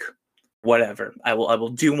 like whatever. I will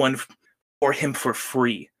do one for him for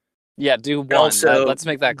free. Yeah, do one. Also, let's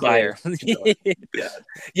make that clear.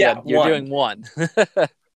 yeah, you're one. doing one.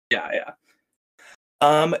 Yeah.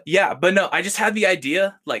 But no, I just had the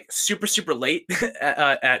idea like super late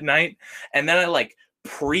at night, and then I like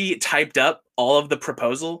pre-typed up all of the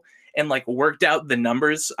proposal and like worked out the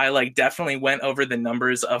numbers. I like definitely went over the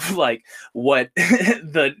numbers of like what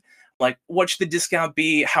what should the discount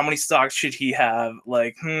be? How many stocks should he have?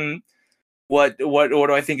 Like, what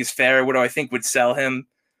do I think is fair? What do I think would sell him?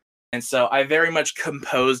 And so I very much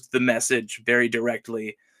composed the message very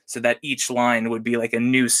directly so that each line would be like a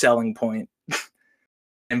new selling point.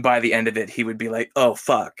 And by the end of it, he would be like, oh,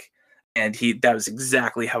 fuck. And that was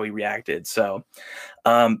exactly how he reacted. So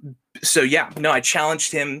yeah, no, I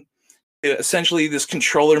challenged him to essentially this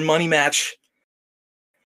controller money match.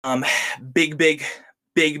 Big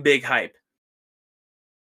hype.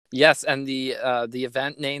 Yes, and the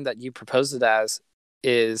event name that you proposed it as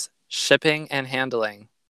is shipping and handling.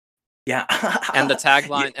 Yeah. And the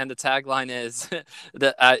tagline is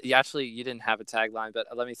you didn't have a tagline, but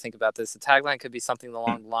let me think about this. The tagline could be something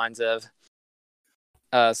along the lines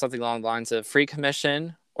of free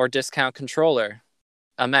commission or discount controller,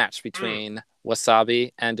 a match between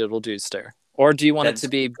Wasabi and Doodle Doodster. Or do you want it to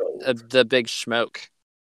be the big schmoke?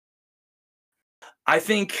 I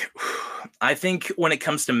think when it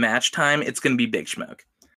comes to match time, it's gonna be Big Schmoke.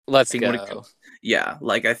 Let's go. Yeah,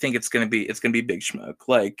 like I think it's gonna be Big Schmoke.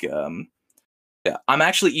 Like, yeah, I'm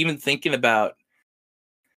actually even thinking about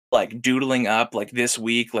like doodling up like this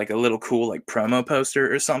week like a little cool like promo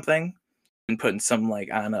poster or something, and putting some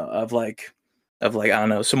like I don't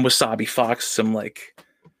know some Wasabi Fox, some like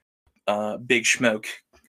Big Schmoke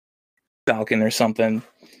Falcon or something.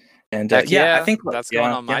 And I think that's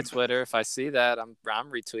going on my Twitter. If I see that, I'm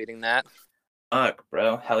retweeting that. Fuck,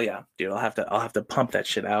 bro, hell yeah, dude! I'll have to pump that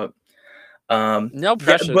shit out. No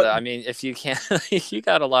pressure, though. I mean, if you can't, you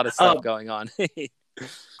got a lot of stuff going on.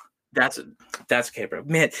 That's that's okay, bro.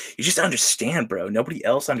 Man, you just understand, bro. Nobody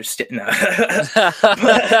else understands. No.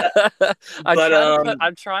 but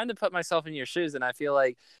I'm trying to put myself in your shoes, and I feel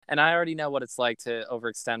like, and I already know what it's like to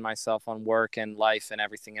overextend myself on work and life and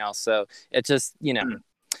everything else. So it just,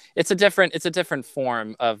 it's a different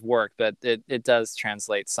form of work, but it does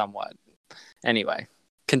translate somewhat. Anyway,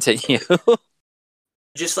 continue.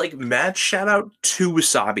 just like mad shout out to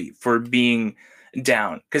Wasabi for being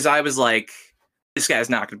down, because I was like, this guy's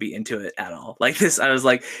not going to be into it at all. Like this, I was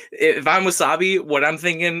like, if I'm Wasabi, what I'm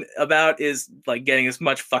thinking about is like getting as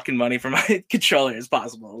much fucking money for my controller as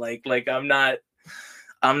possible. Like I'm not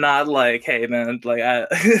like, hey man, like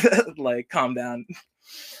like calm down.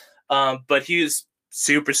 But he was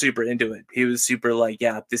super into it. He was super like,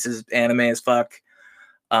 yeah, this is anime as fuck.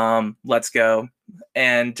 Let's go.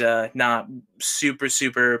 And not super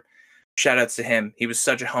shout outs to him. He was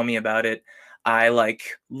such a homie about it. I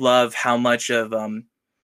like love how much of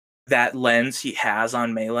that lens he has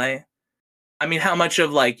on Melee. I mean, how much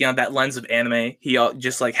of like, that lens of anime he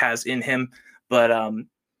just like has in him, but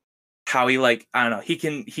how he like, I don't know,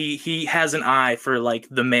 he has an eye for like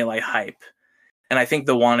the Melee hype. And I think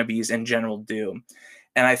the wannabes in general do.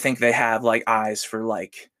 And I think they have like eyes for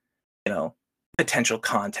like, potential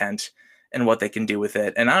content and what they can do with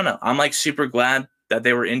it. And I don't know, I'm like super glad that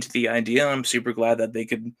they were into the idea. I'm super glad that they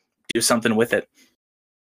could do something with it.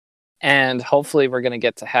 And hopefully we're going to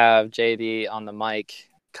get to have JD on the mic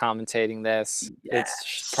commentating this. Yes.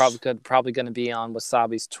 It's probably going to be on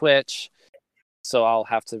Wasabi's Twitch. So I'll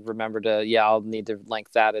have to remember I'll need to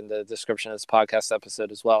link that in the description of this podcast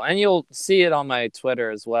episode as well. And you'll see it on my Twitter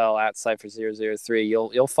as well at Cypher003.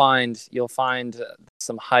 You'll find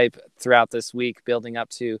some hype throughout this week building up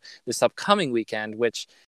to this upcoming weekend, which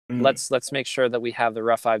let's make sure that we have the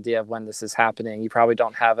rough idea of when this is happening. You probably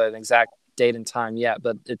don't have an exact date and time yet,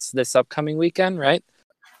 but it's this upcoming weekend, right?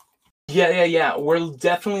 Yeah. We're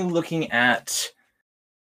definitely looking at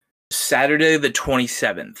Saturday the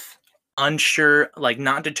 27th. Unsure, like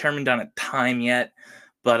not determined on a time yet,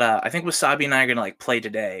 but I think Wasabi and I are gonna like play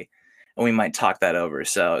today, and we might talk that over.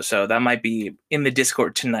 So that might be in the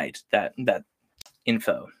Discord tonight. That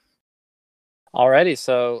info. Alrighty,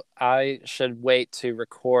 so I should wait to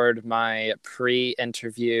record my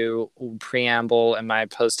pre-interview preamble and my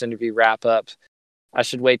post-interview wrap-up. I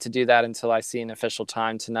should wait to do that until I see an official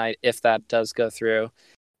time tonight, if that does go through,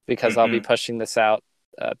 because I'll be pushing this out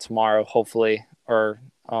tomorrow, hopefully, or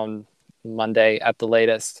on Monday at the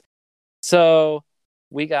latest. So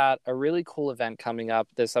we got a really cool event coming up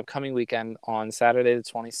this upcoming weekend on Saturday the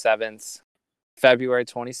 27th, February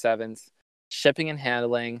 27th, shipping and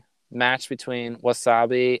handling, match between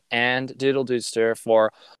Wasabi and Doodle Doodster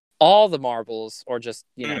for all the marbles, or just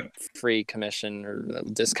free commission or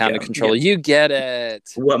discounted controller. You get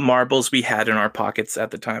it. What marbles we had in our pockets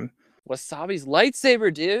at the time? Wasabi's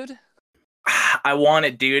lightsaber, dude. I want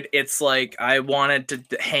it, dude. It's like I wanted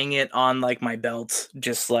to hang it on like my belt,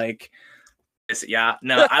 just like this. Yeah,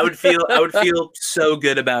 no, I would feel so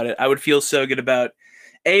good about it. I would feel so good about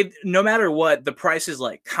no matter what, the price is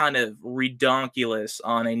like kind of redonkulous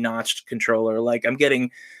on a notched controller. Like I'm getting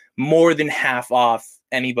more than half off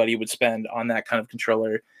anybody would spend on that kind of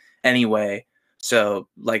controller anyway. So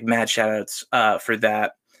like mad shoutouts for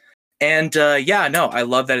that. And I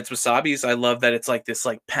love that it's Wasabi's. I love that it's like this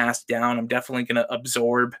like passed down. I'm definitely gonna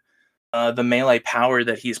absorb the Melee power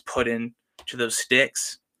that he's put in to those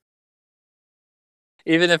sticks.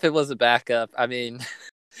 Even if it was a backup, I mean,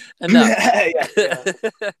 enough. Yeah,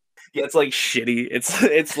 it's like shitty.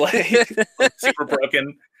 It's like super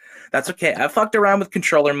broken. That's okay. I fucked around with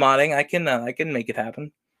controller modding. I can make it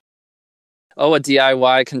happen. Oh, a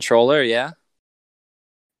DIY controller, yeah.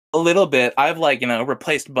 A little bit. I've like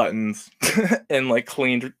replaced buttons and like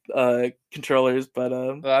cleaned controllers, but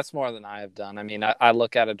well, that's more than I have done. I mean, I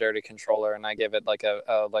look at a dirty controller and I give it like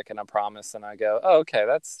a promise, and I go, oh, okay,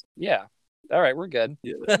 that's all right, we're good.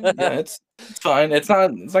 Yeah, it's fine. It's not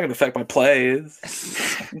gonna affect my plays.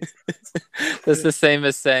 That's the same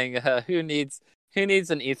as saying who needs an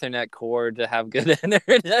Ethernet cord to have good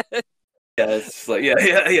internet? Yeah, it's like yeah.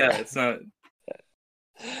 It's not.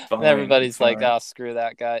 Fine, everybody's fine. Like, oh, screw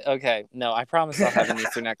that guy. Okay, no, I promise I'll have an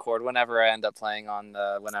Ethernet cord whenever I end up playing on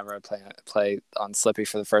whenever I play on Slippy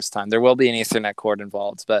for the first time. There will be an Ethernet cord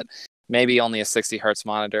involved, but maybe only a 60 hertz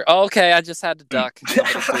monitor. Oh, okay, I just had to duck.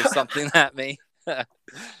 Somebody threw something at me.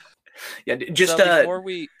 Yeah, just before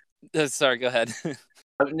we sorry, go ahead.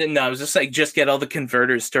 No, I was just like, just get all the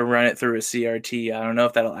converters to run it through a CRT. I don't know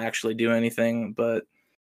if that'll actually do anything, but.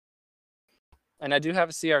 And I do have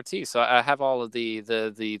a CRT, so I have all of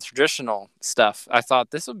the traditional stuff. I thought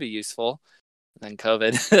this would be useful. Then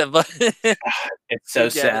COVID. But It's so we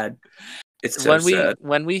get it. sad. It's so sad.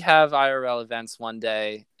 When we have IRL events one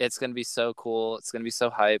day, it's gonna be so cool. It's gonna be so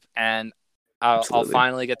hype, and I'll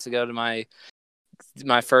finally get to go to my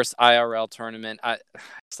first IRL tournament. I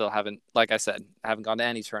still haven't, like I said, I haven't gone to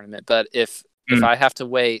any tournament. But if I have to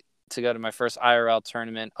wait to go to my first IRL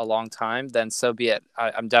tournament a long time, then so be it.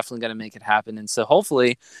 I'm definitely going to make it happen. And so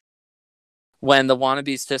hopefully when the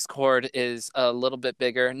Wannabes Discord is a little bit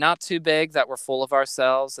bigger, not too big that we're full of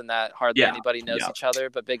ourselves and that hardly anybody knows each other,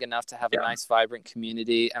 but big enough to have a nice, vibrant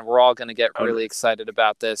community. And we're all going to get really excited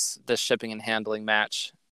about this shipping and handling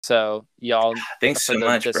match. So y'all, thanks so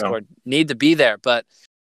much, Discord, need to be there. But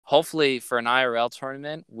hopefully for an IRL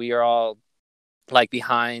tournament, we are all like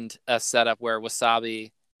behind a setup where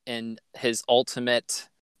Wasabi in his ultimate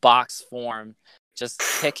box form just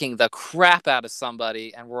kicking the crap out of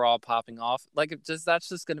somebody and we're all popping off. Like that's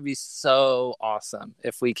just going to be so awesome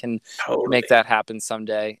if we can make that happen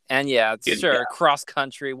someday. And cross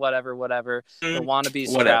country, whatever. The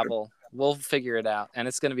Wannabes travel. We'll figure it out and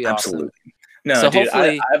it's going to be awesome. No, so dude,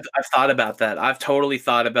 I've thought about that. I've totally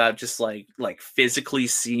thought about just like physically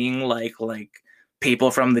seeing like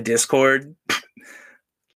people from the Discord.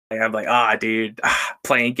 I'm like, dude,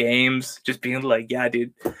 playing games, just being like, yeah,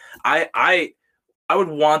 dude. I would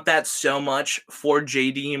want that so much for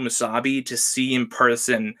JD and Wasabi to see in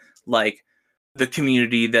person, like the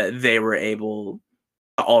community that they were able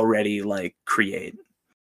to already like create.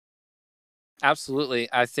 Absolutely.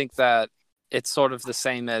 I think that it's sort of the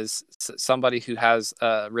same as somebody who has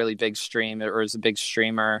a really big stream or is a big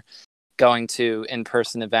streamer going to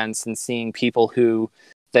in-person events and seeing people who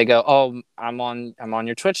they go, oh, I'm on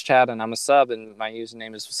your Twitch chat and I'm a sub and my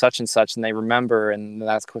username is such and such, and they remember, and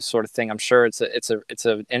that sort of thing. I'm sure it's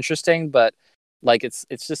a interesting, but like it's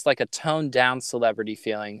just like a toned down celebrity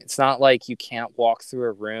feeling. It's not like you can't walk through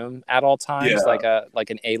a room at all times like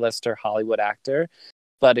an A-lister Hollywood actor.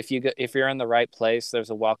 But if you're in the right place,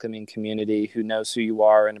 there's a welcoming community who knows who you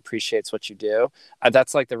are and appreciates what you do.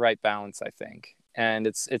 That's like the right balance, I think. And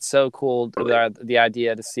it's so cool the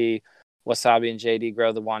idea to see Wasabi and JD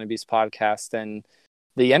grow the Wannabes podcast and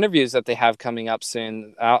the interviews that they have coming up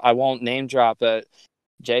soon. I won't name drop, but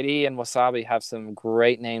JD and Wasabi have some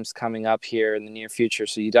great names coming up here in the near future.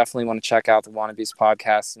 So you definitely want to check out the Wannabes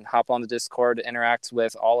podcast and hop on the Discord to interact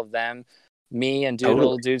with all of them. Me and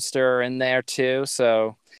Doodle Dudester are in there too.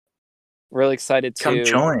 So really excited to come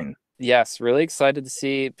join. Yes, really excited to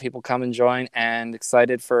see people come and join, and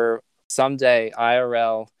excited for someday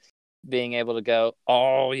IRL being able to go,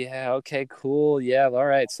 oh yeah, okay, cool, yeah, all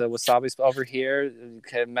right, so Wasabi's over here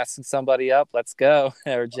messing somebody up, let's go.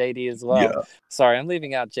 Or JD as well. Sorry, I'm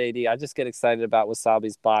leaving out JD. I just get excited about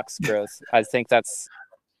Wasabi's box growth. I think that's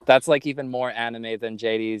like even more anime than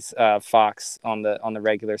JD's Fox on the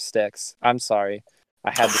regular sticks. I'm sorry, I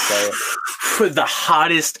had to say it. The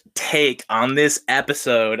hottest take on this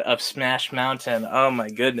episode of Smash Mountain. Oh my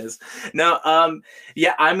goodness. No,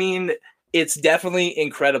 yeah, I mean, it's definitely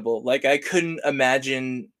incredible. Like I couldn't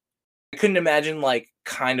imagine like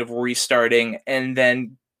kind of restarting and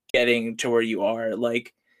then getting to where you are.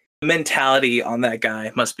 Like the mentality on that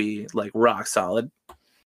guy must be like rock solid.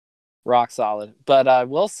 Rock solid. But I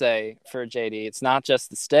will say for JD, it's not just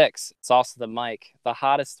the sticks, it's also the mic, the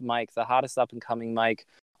hottest up and coming mic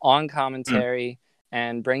on commentary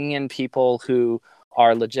and bringing in people who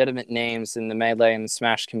are legitimate names in the Melee and the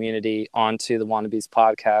Smash community onto the Wannabes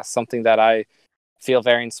podcast, something that I feel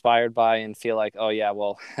very inspired by and feel like, oh yeah,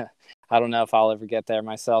 well, I don't know if I'll ever get there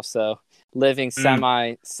myself. So living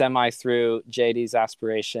semi through JD's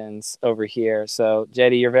aspirations over here. So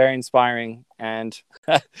JD, you're very inspiring, and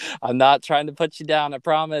I'm not trying to put you down, I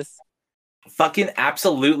promise. Fucking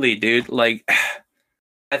absolutely, dude. Like,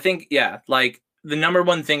 I think, like the number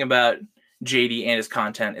one thing about JD and his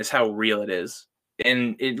content is how real it is.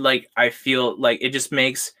 And it, like, I feel like it just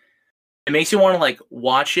makes you want to like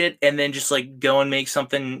watch it and then just like go and make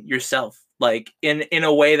something yourself, like in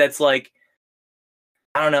a way that's like,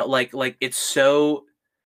 I don't know, like it's so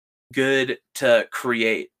good to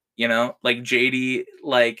create, you know, like JD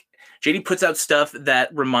puts out stuff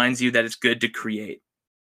that reminds you that it's good to create.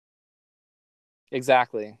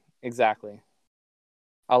 Exactly.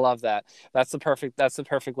 I love that. That's the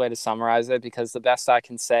perfect way to summarize it, because the best I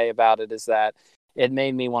can say about it is that it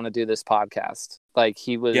made me want to do this podcast. Like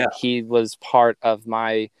he was part of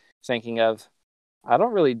my thinking of, I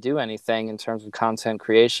don't really do anything in terms of content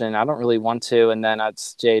creation. I don't really want to. And then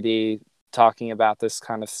it's JD talking about this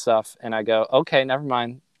kind of stuff. And I go, okay, never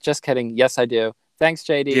mind. Just kidding. Yes, I do. Thanks,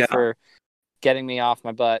 JD, for getting me off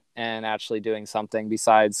my butt and actually doing something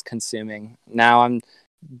besides consuming. Now I'm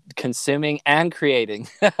consuming and creating.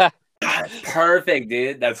 Perfect,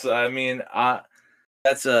 dude. That's a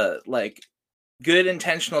like good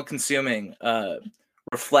intentional consuming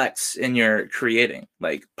reflects in your creating,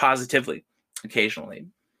 like positively occasionally,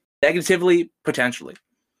 negatively potentially.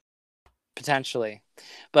 Potentially,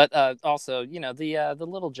 but also, you know, the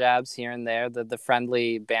little jabs here and there, the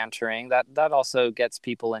friendly bantering, that also gets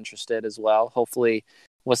people interested as well. Hopefully,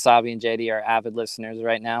 Wasabi and JD are avid listeners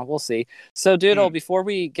right now. We'll see. So, Doodle, Mm. before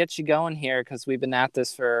we get you going here, because we've been at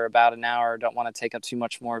this for about an hour, don't want to take up too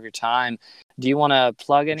much more of your time. Do you want to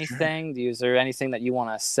plug Sure. anything? Is there anything that you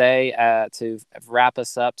want to say to wrap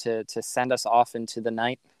us up, to send us off into the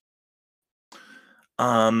night?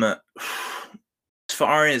 As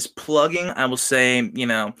far as plugging, I will say, you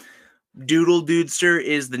know, Doodle Dudester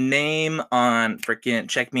is the name on freaking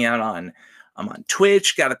check me out on I'm on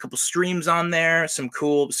Twitch, got a couple streams on there, some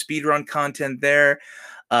cool speedrun content there.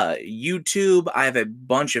 YouTube, I have a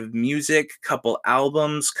bunch of music, couple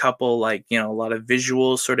albums, couple like, you know, a lot of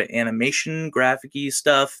visual sort of animation, graphic-y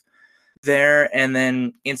stuff there. And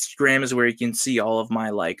then Instagram is where you can see all of my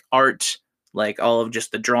like art, like all of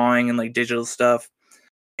just the drawing and like digital stuff.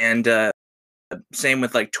 And same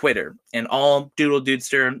with like Twitter and all Doodle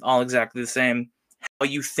Dudester, all exactly the same. How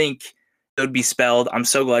you think it would be spelled. I'm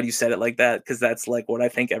so glad you said it like that because that's like what I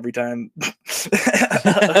think every time.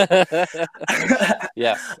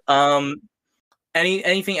 Yes.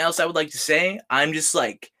 Anything else I would like to say? I'm just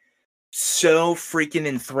like so freaking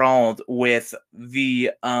enthralled with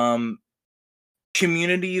the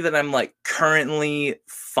community that I'm like currently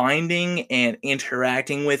finding and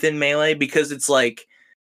interacting with in Melee because it's like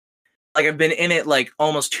I've been in it like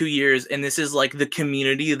almost 2 years, and this is like the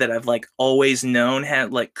community that I've like always known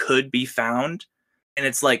had like could be found, and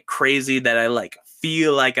it's like crazy that I like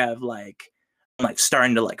feel like I'm like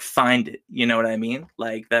starting to like find it. You know what I mean?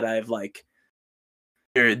 Like that I've like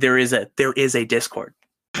there is a Discord.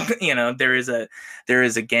 You know, there is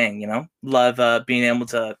a gang. You know, love being able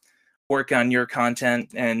to work on your content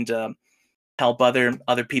and help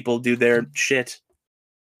other people do their shit.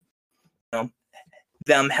 You know,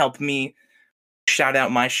 them help me shout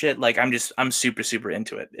out my shit. Like I'm super super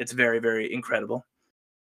into it. It's very very incredible.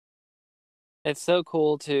 It's so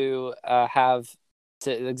cool to have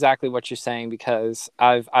to exactly what you're saying because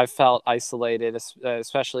I've felt isolated,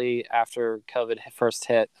 especially after COVID first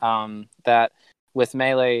hit. That with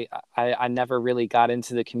Melee, I never really got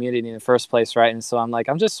into the community in the first place, right? And so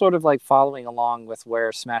I'm just sort of like following along with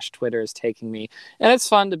where Smash Twitter is taking me, and it's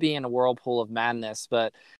fun to be in a whirlpool of madness,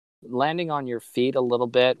 but landing on your feet a little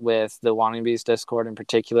bit with the Wanting Bees Discord in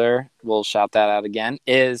particular, we'll shout that out again,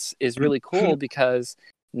 is really cool because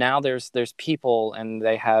now there's people and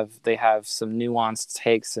they have some nuanced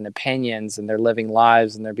takes and opinions and they're living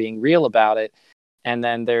lives and they're being real about it, and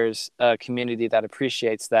then there's a community that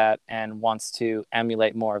appreciates that and wants to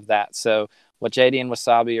emulate more of that. So what JD and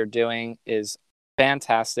Wasabi are doing is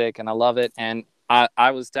fantastic and I love it, and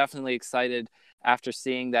I was definitely excited after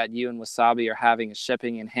seeing that you and Wasabi are having a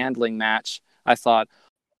shipping and handling match. I thought,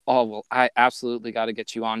 oh, well, I absolutely got to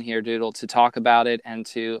get you on here, Doodle, to talk about it and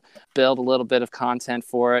to build a little bit of content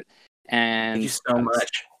for it. Thank you And so I'm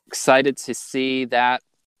much. excited to see that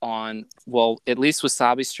on, well, at least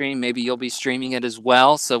Wasabi stream. Maybe you'll be streaming it as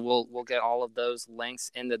well. So we'll get all of those links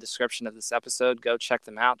in the description of this episode. Go check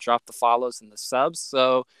them out. Drop the follows and the subs.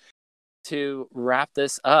 So to wrap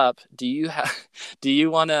this up, do you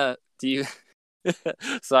want to, do you,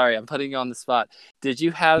 sorry, I'm putting you on the spot. Did you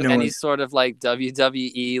have No any worries. sort of like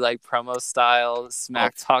WWE like promo style Oh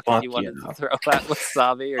smack talk that fuck you yeah. wanted to throw at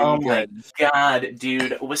Wasabi? Or are Oh you my good? god,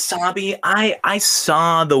 dude. Wasabi, I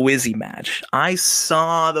saw the Wizzy match. I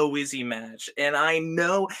saw the Wizzy match. And I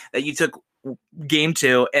know that you took game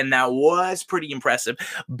 2, and that was pretty impressive.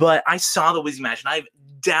 But I saw the Wizzy match and I've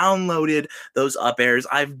downloaded those up airs.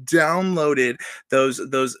 I've downloaded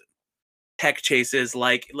those tech chases.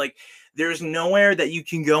 Like there's nowhere that you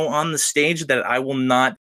can go on the stage that I will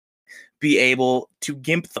not be able to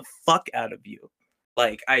gimp the fuck out of you.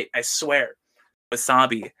 Like I swear.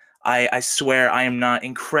 Wasabi, I swear I am not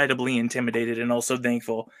incredibly intimidated and also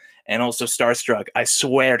thankful and also starstruck. I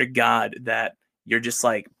swear to God that you're just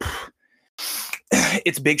like,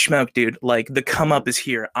 it's Big Smoke, dude. Like the come up is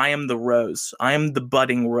here. I am the rose. I am the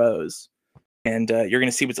budding rose, and you're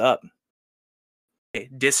gonna see what's up. Okay,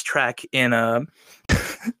 diss track in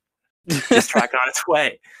diss track on its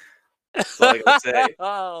way. That's all I gotta say.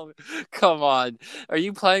 Oh, come on. Are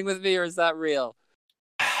you playing with me or is that real?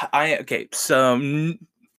 Okay, so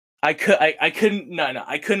I couldn't no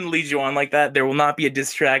I couldn't lead you on like that. There will not be a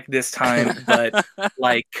diss track this time, but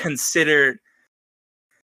like consider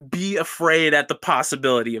be afraid at the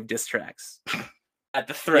possibility of diss tracks. at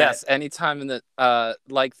the threat. Yes, anytime in the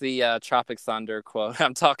like the Tropic Thunder quote.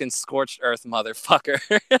 I'm talking scorched earth, motherfucker.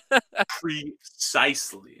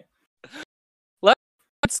 Precisely.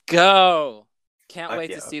 Let's go. Can't Fuck wait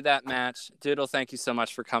yeah. to see that match. Doodle, thank you so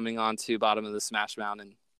much for coming on to Bottom of the Smash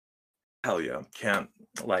Mountain. Hell yeah. Can't,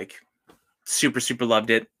 like, super, super loved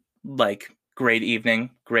it. Like, great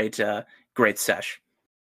evening. Great sesh.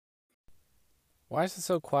 Why is it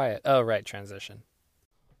so quiet? Oh, right, transition.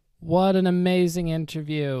 What an amazing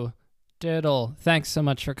interview. Doodle, thanks so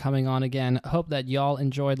much for coming on again. Hope that y'all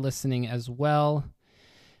enjoyed listening as well.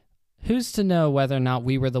 Who's to know whether or not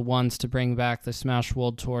we were the ones to bring back the Smash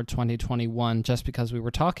World Tour 2021 just because we were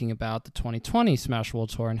talking about the 2020 Smash World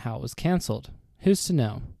Tour and how it was canceled? Who's to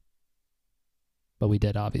know? But we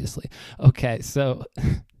did, obviously. Okay, so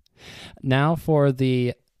now for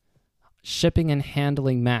the shipping and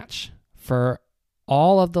handling match for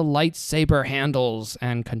all of the lightsaber handles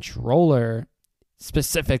and controller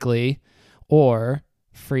specifically, or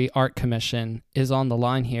free art commission, is on the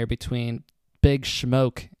line here between Big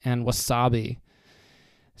Schmoke and Wasabi.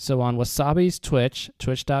 So on Wasabi's Twitch,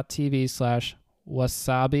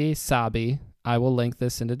 twitch.tv/wasabi-sabi, I will link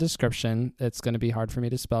this in the description. It's going to be hard for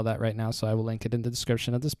me to spell that right now, so I will link it in the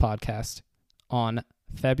description of this podcast. On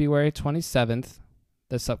February 27th,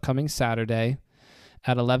 this upcoming Saturday,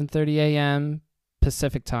 at 11:30 a.m.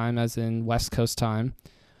 Pacific time, as in West Coast time,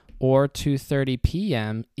 or 2:30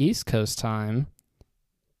 p.m. East Coast time,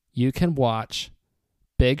 you can watch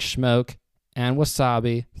Big Schmoke and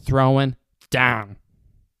Wasabi throwing down.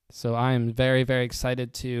 So I am very, very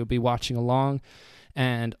excited to be watching along.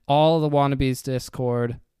 And all of the Wannabes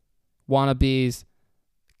Discord, Wannabes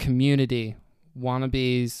community,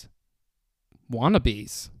 Wannabes,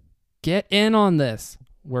 get in on this.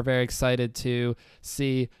 We're very excited to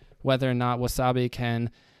see whether or not Wasabi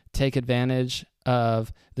can take advantage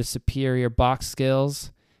of the superior box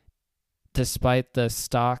skills despite the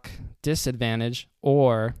stock disadvantage,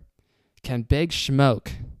 or can Big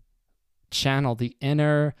Schmoke channel the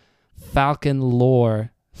inner Falcon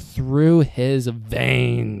lore through his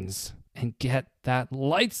veins and get that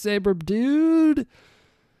lightsaber, dude.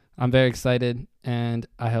 I'm very excited, and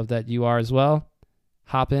I hope that you are as well.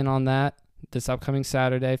 Hop in on that this upcoming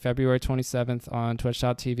Saturday, February 27th on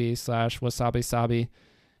twitch.tv/wasabi-sabi,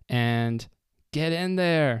 and get in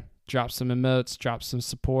there. Drop some emotes, drop some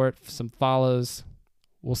support, some follows.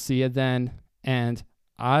 We'll see you then, and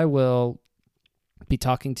I will be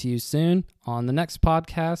talking to you soon on the next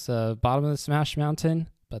podcast of Bottom of the Smash Mountain.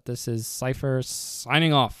 But this is Cypher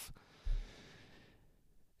signing off.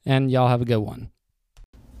 And y'all have a good one.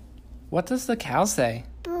 What does the cow say?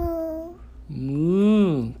 Boo.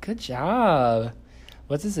 Moo. Good job.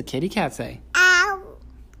 What does the kitty cat say? Ow.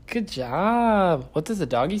 Good job. What does the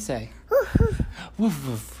doggy say? Woof. Woof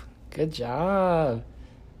woof. Good job.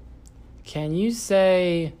 Can you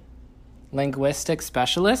say linguistic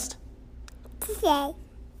specialist? Say.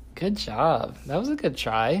 Good job. That was a good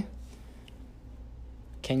try.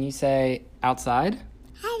 Can you say outside?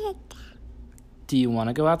 I like Do you want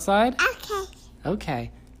to go outside? that. Okay.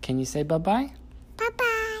 Okay. Can you say bye-bye?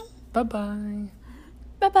 Bye-bye. Bye-bye.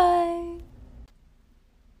 Bye-bye.